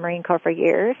served in the Marine Corps for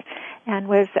years and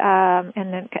was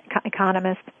an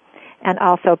economist and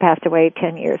also passed away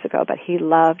 10 years ago, but he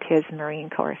loved his Marine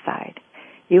Corps side.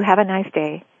 You have a nice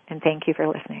day, and thank you for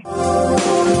listening.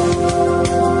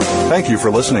 Thank you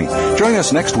for listening. Join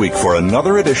us next week for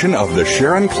another edition of the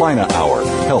Sharon Kleina Hour,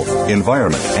 Health,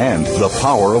 Environment, and the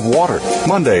Power of Water.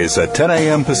 Mondays at 10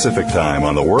 a.m. Pacific Time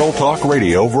on the World Talk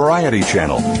Radio Variety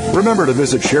Channel. Remember to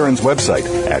visit Sharon's website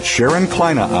at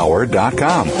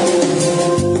SharonKleinaHour.com.